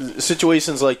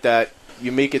 situations like that,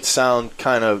 you make it sound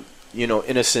kind of,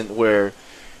 innocent, where,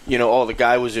 the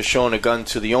guy was just showing a gun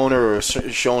to the owner or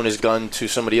showing his gun to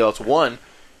somebody else. One,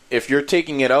 if you're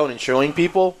taking it out and showing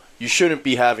people, you shouldn't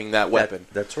be having that weapon.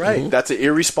 That's right. That's an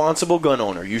irresponsible gun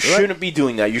owner. You shouldn't be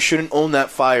doing that. You shouldn't own that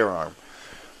firearm.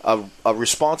 A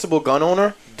responsible gun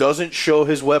owner doesn't show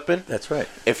his weapon. That's right.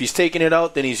 If he's taking it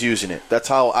out, then he's using it. That's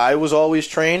how I was always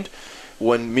trained.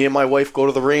 When me and my wife go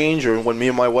to the range, or when me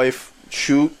and my wife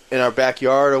shoot in our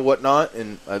backyard or whatnot,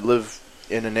 and I live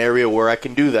in an area where I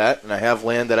can do that, and I have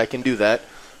land that I can do that,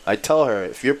 I tell her,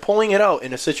 if you're pulling it out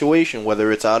in a situation,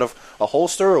 whether it's out of a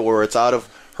holster or it's out of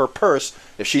her purse,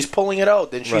 if she's pulling it out,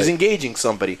 then she's engaging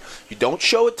somebody. You don't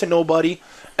show it to nobody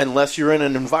unless you're in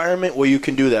an environment where you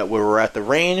can do that, where we're at the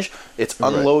range, it's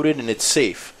unloaded and it's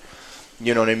safe.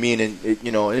 You know what I mean? And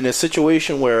in a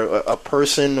situation where a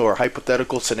person, or a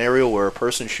hypothetical scenario where a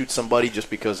person shoots somebody just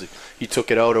because he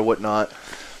took it out or whatnot,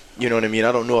 you know what I mean?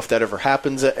 I don't know if that ever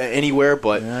happens anywhere,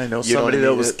 but Yeah, I know you know somebody what I mean?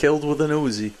 that was killed with an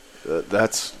Uzi.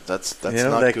 That's You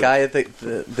know, not that good. guy,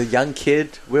 the young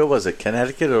kid, where was it?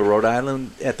 Connecticut or Rhode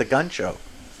Island at the gun show.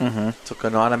 Mm-hmm. Took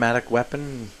an automatic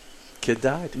weapon, kid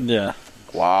died. Yeah.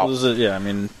 Wow. There's a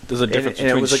difference and it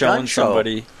between was a gun showing show.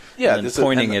 somebody Yeah, and this then is-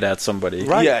 pointing and- it at somebody.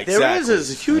 Right. Yeah, There exactly.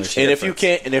 is a huge And if you difference.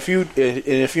 can't, and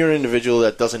if you're an individual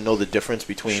that doesn't know the difference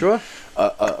between Sure.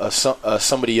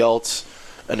 somebody else,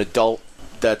 an adult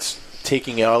that's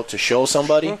taking it out to show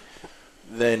somebody,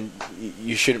 then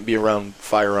you shouldn't be around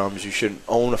firearms. You shouldn't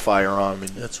own a firearm, and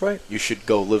That's right. you should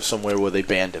go live somewhere where they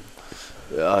banned them,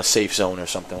 a safe zone or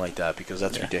something like that, because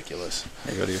that's ridiculous.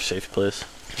 You go to your safe place.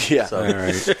 Yeah, So- All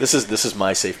right. this is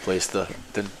my safe place, the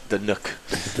nook,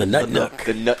 The nut nook.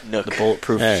 the nut nook. The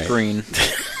bulletproof All right. screen.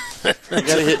 You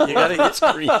gotta hit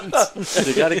screens.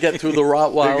 You gotta get through the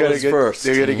Rottweilers first.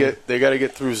 They gotta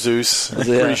get through Zeus. I'm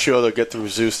Yeah. pretty sure they'll get through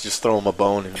Zeus. Just throw him a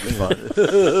bone and it'll be fine.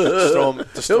 Just throw him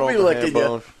He'll be a licking hand you.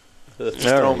 bone. Just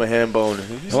throw him a hand bone.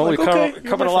 He's Well, like, we okay, you're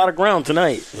covered my a lot of ground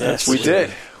tonight. Yes, we did.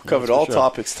 Covered all sure.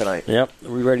 topics tonight. Yep. Are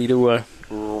we ready to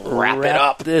Wrap it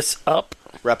up. this up?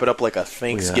 Wrap it up like a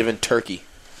Thanksgiving turkey.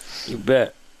 You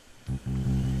bet.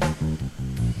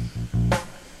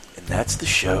 And that's the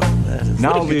show.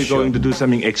 Now we're going to do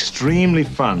something extremely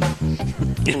fun.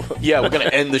 Yeah, we're gonna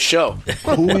end the show.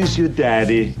 Who is your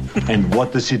daddy and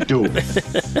what does he do?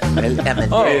 Hey,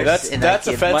 that's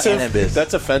offensive.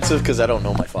 That's offensive because I don't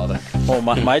know my father. Oh,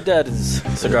 my dad is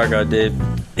Cigar Guy Dave.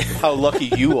 How lucky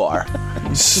you are,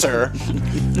 sir.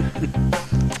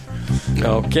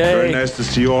 Okay. Very nice to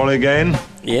see you all again.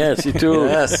 Yes, you too.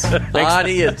 Yes,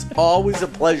 Arnie, it's always a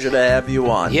pleasure to have you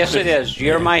on. Yes, it is.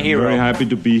 You're my Very hero. happy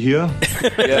to be here.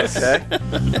 Yes,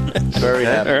 very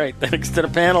happy. All right. Thanks to the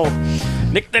panel,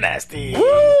 Nick the Nasty.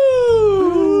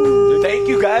 Woo! Thank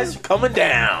you guys for coming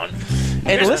down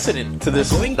and listening to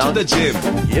this. Going to the gym.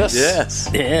 Yes. Yes.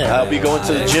 Yeah. I'll be going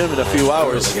to the gym in a few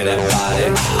hours.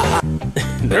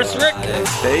 Nurse Rick.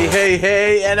 Hey, hey,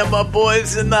 hey, Enema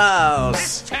Boys in the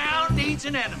house. This town needs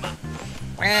an enema.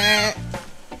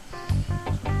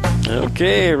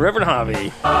 Okay, Reverend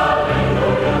Harvey.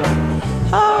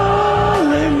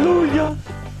 Hallelujah.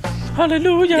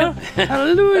 Hallelujah.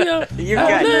 Hallelujah. You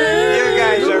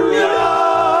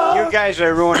guys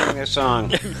are ruining the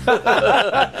song.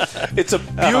 It's a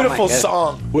beautiful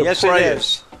song. Yes, it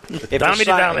is. If Tommy the it's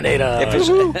not- Dominator. If it's,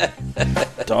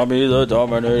 Tommy the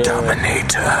Dominator.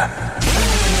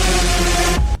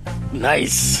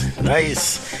 Nice.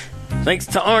 Nice. Thanks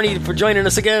to Arnie for joining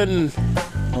us again.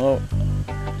 Oh,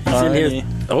 He's in here. Arnie.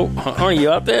 Oh, Arnie, you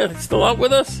out there? Still out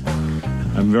with us?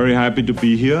 I'm very happy to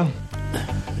be here.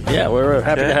 Yeah, we're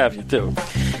happy to have you too.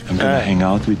 I'm going to hang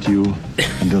out with you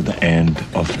until the end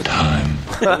of time.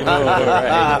 All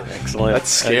right. Excellent. That's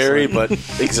scary, but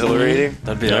exhilarating.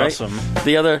 That'd be All right. awesome.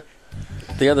 The other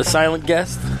silent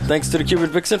guest. Thanks to the Cupid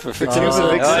Vixen for fixing us.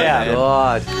 Cupid Vixen. oh yeah.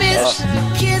 God. Miss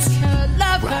her, kiss her,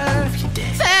 love her.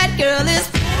 That girl is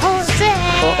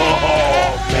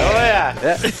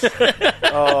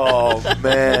Oh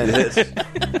man,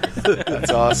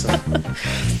 that's awesome.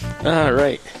 All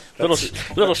right.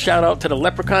 Little shout out to the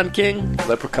Leprechaun King.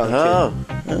 Leprechaun King. Oh,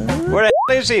 Where the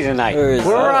hell is he tonight? Where is,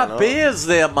 where are our beers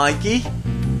there, Mikey?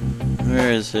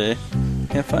 where is he?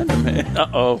 Can't find him here.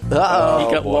 Uh-oh. Uh-oh.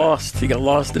 He got lost. He got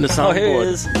lost in the Oh, here he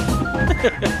soundboard. is.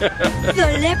 the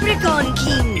Leprechaun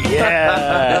King.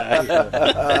 Yeah.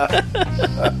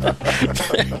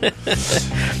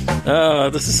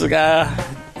 This is the guy,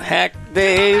 Hack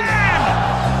Dave.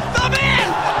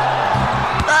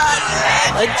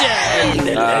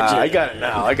 Legend. I got it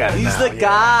now. He's the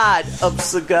god of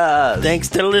cigars. Thanks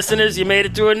to the listeners, you made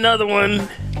it to another one.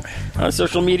 Our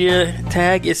social media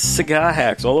tag is Cigar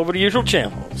Hacks, all over the usual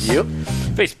channels. Yep.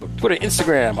 Facebook, Twitter,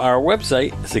 Instagram, our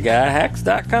website,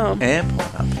 cigarhacks.com. And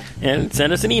Pornhub. And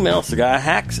send us an email,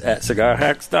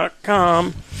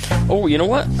 cigarhacks@cigarhacks.com. Oh, you know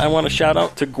what? I want to shout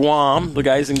out to Guam, the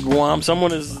guys in Guam.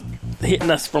 Someone is hitting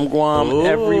us from Guam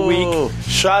every week.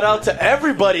 Shout out to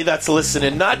everybody that's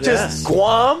listening, not just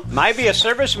Guam. Might be a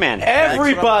serviceman.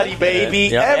 Everybody, baby.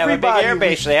 Yeah. They have a big Everybody. air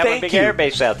base. They have a Thank big you. air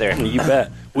base out there. You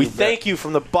bet. We thank you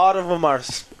from the bottom of our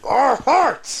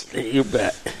hearts. You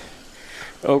bet.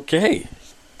 Okay. I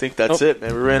think that's it,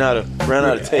 man. We ran out of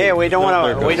tape. Hey, we don't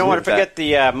want Don't to forget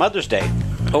the Mother's Day.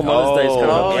 Oh, Mother's Day's coming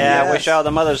up. Yeah, yes. wish all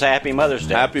the mothers a happy Mother's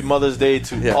Day. Happy Mother's Day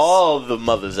to Yes. all the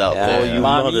mothers out there. you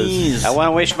mothers. I want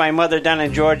to wish my mother down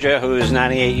in Georgia, who is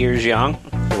 98 years young.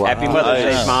 Happy Mother's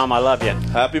Day, Nice. Mom. I love you.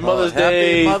 Happy Mother's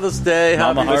Day, Happy Mother's Day.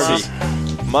 Mama Happy Harvey.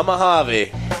 Mama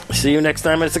Harvey. See you next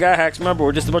time at Cigar Hacks. Remember,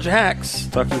 we're just a bunch of hacks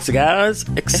talking cigars,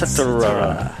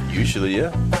 etc. Usually,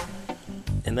 yeah.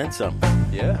 And then some.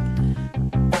 Yeah.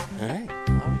 All right.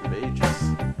 Outrageous.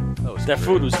 That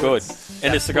food was good.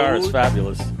 And his cigar is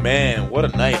fabulous. Man, what a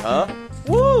night, huh?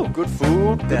 Woo! Good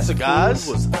food, good That cigars.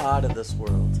 food was out of this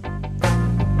world.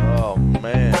 Oh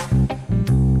man,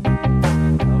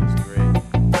 that was great.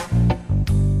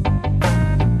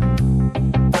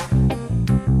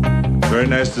 Very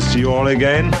nice to see you all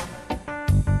again.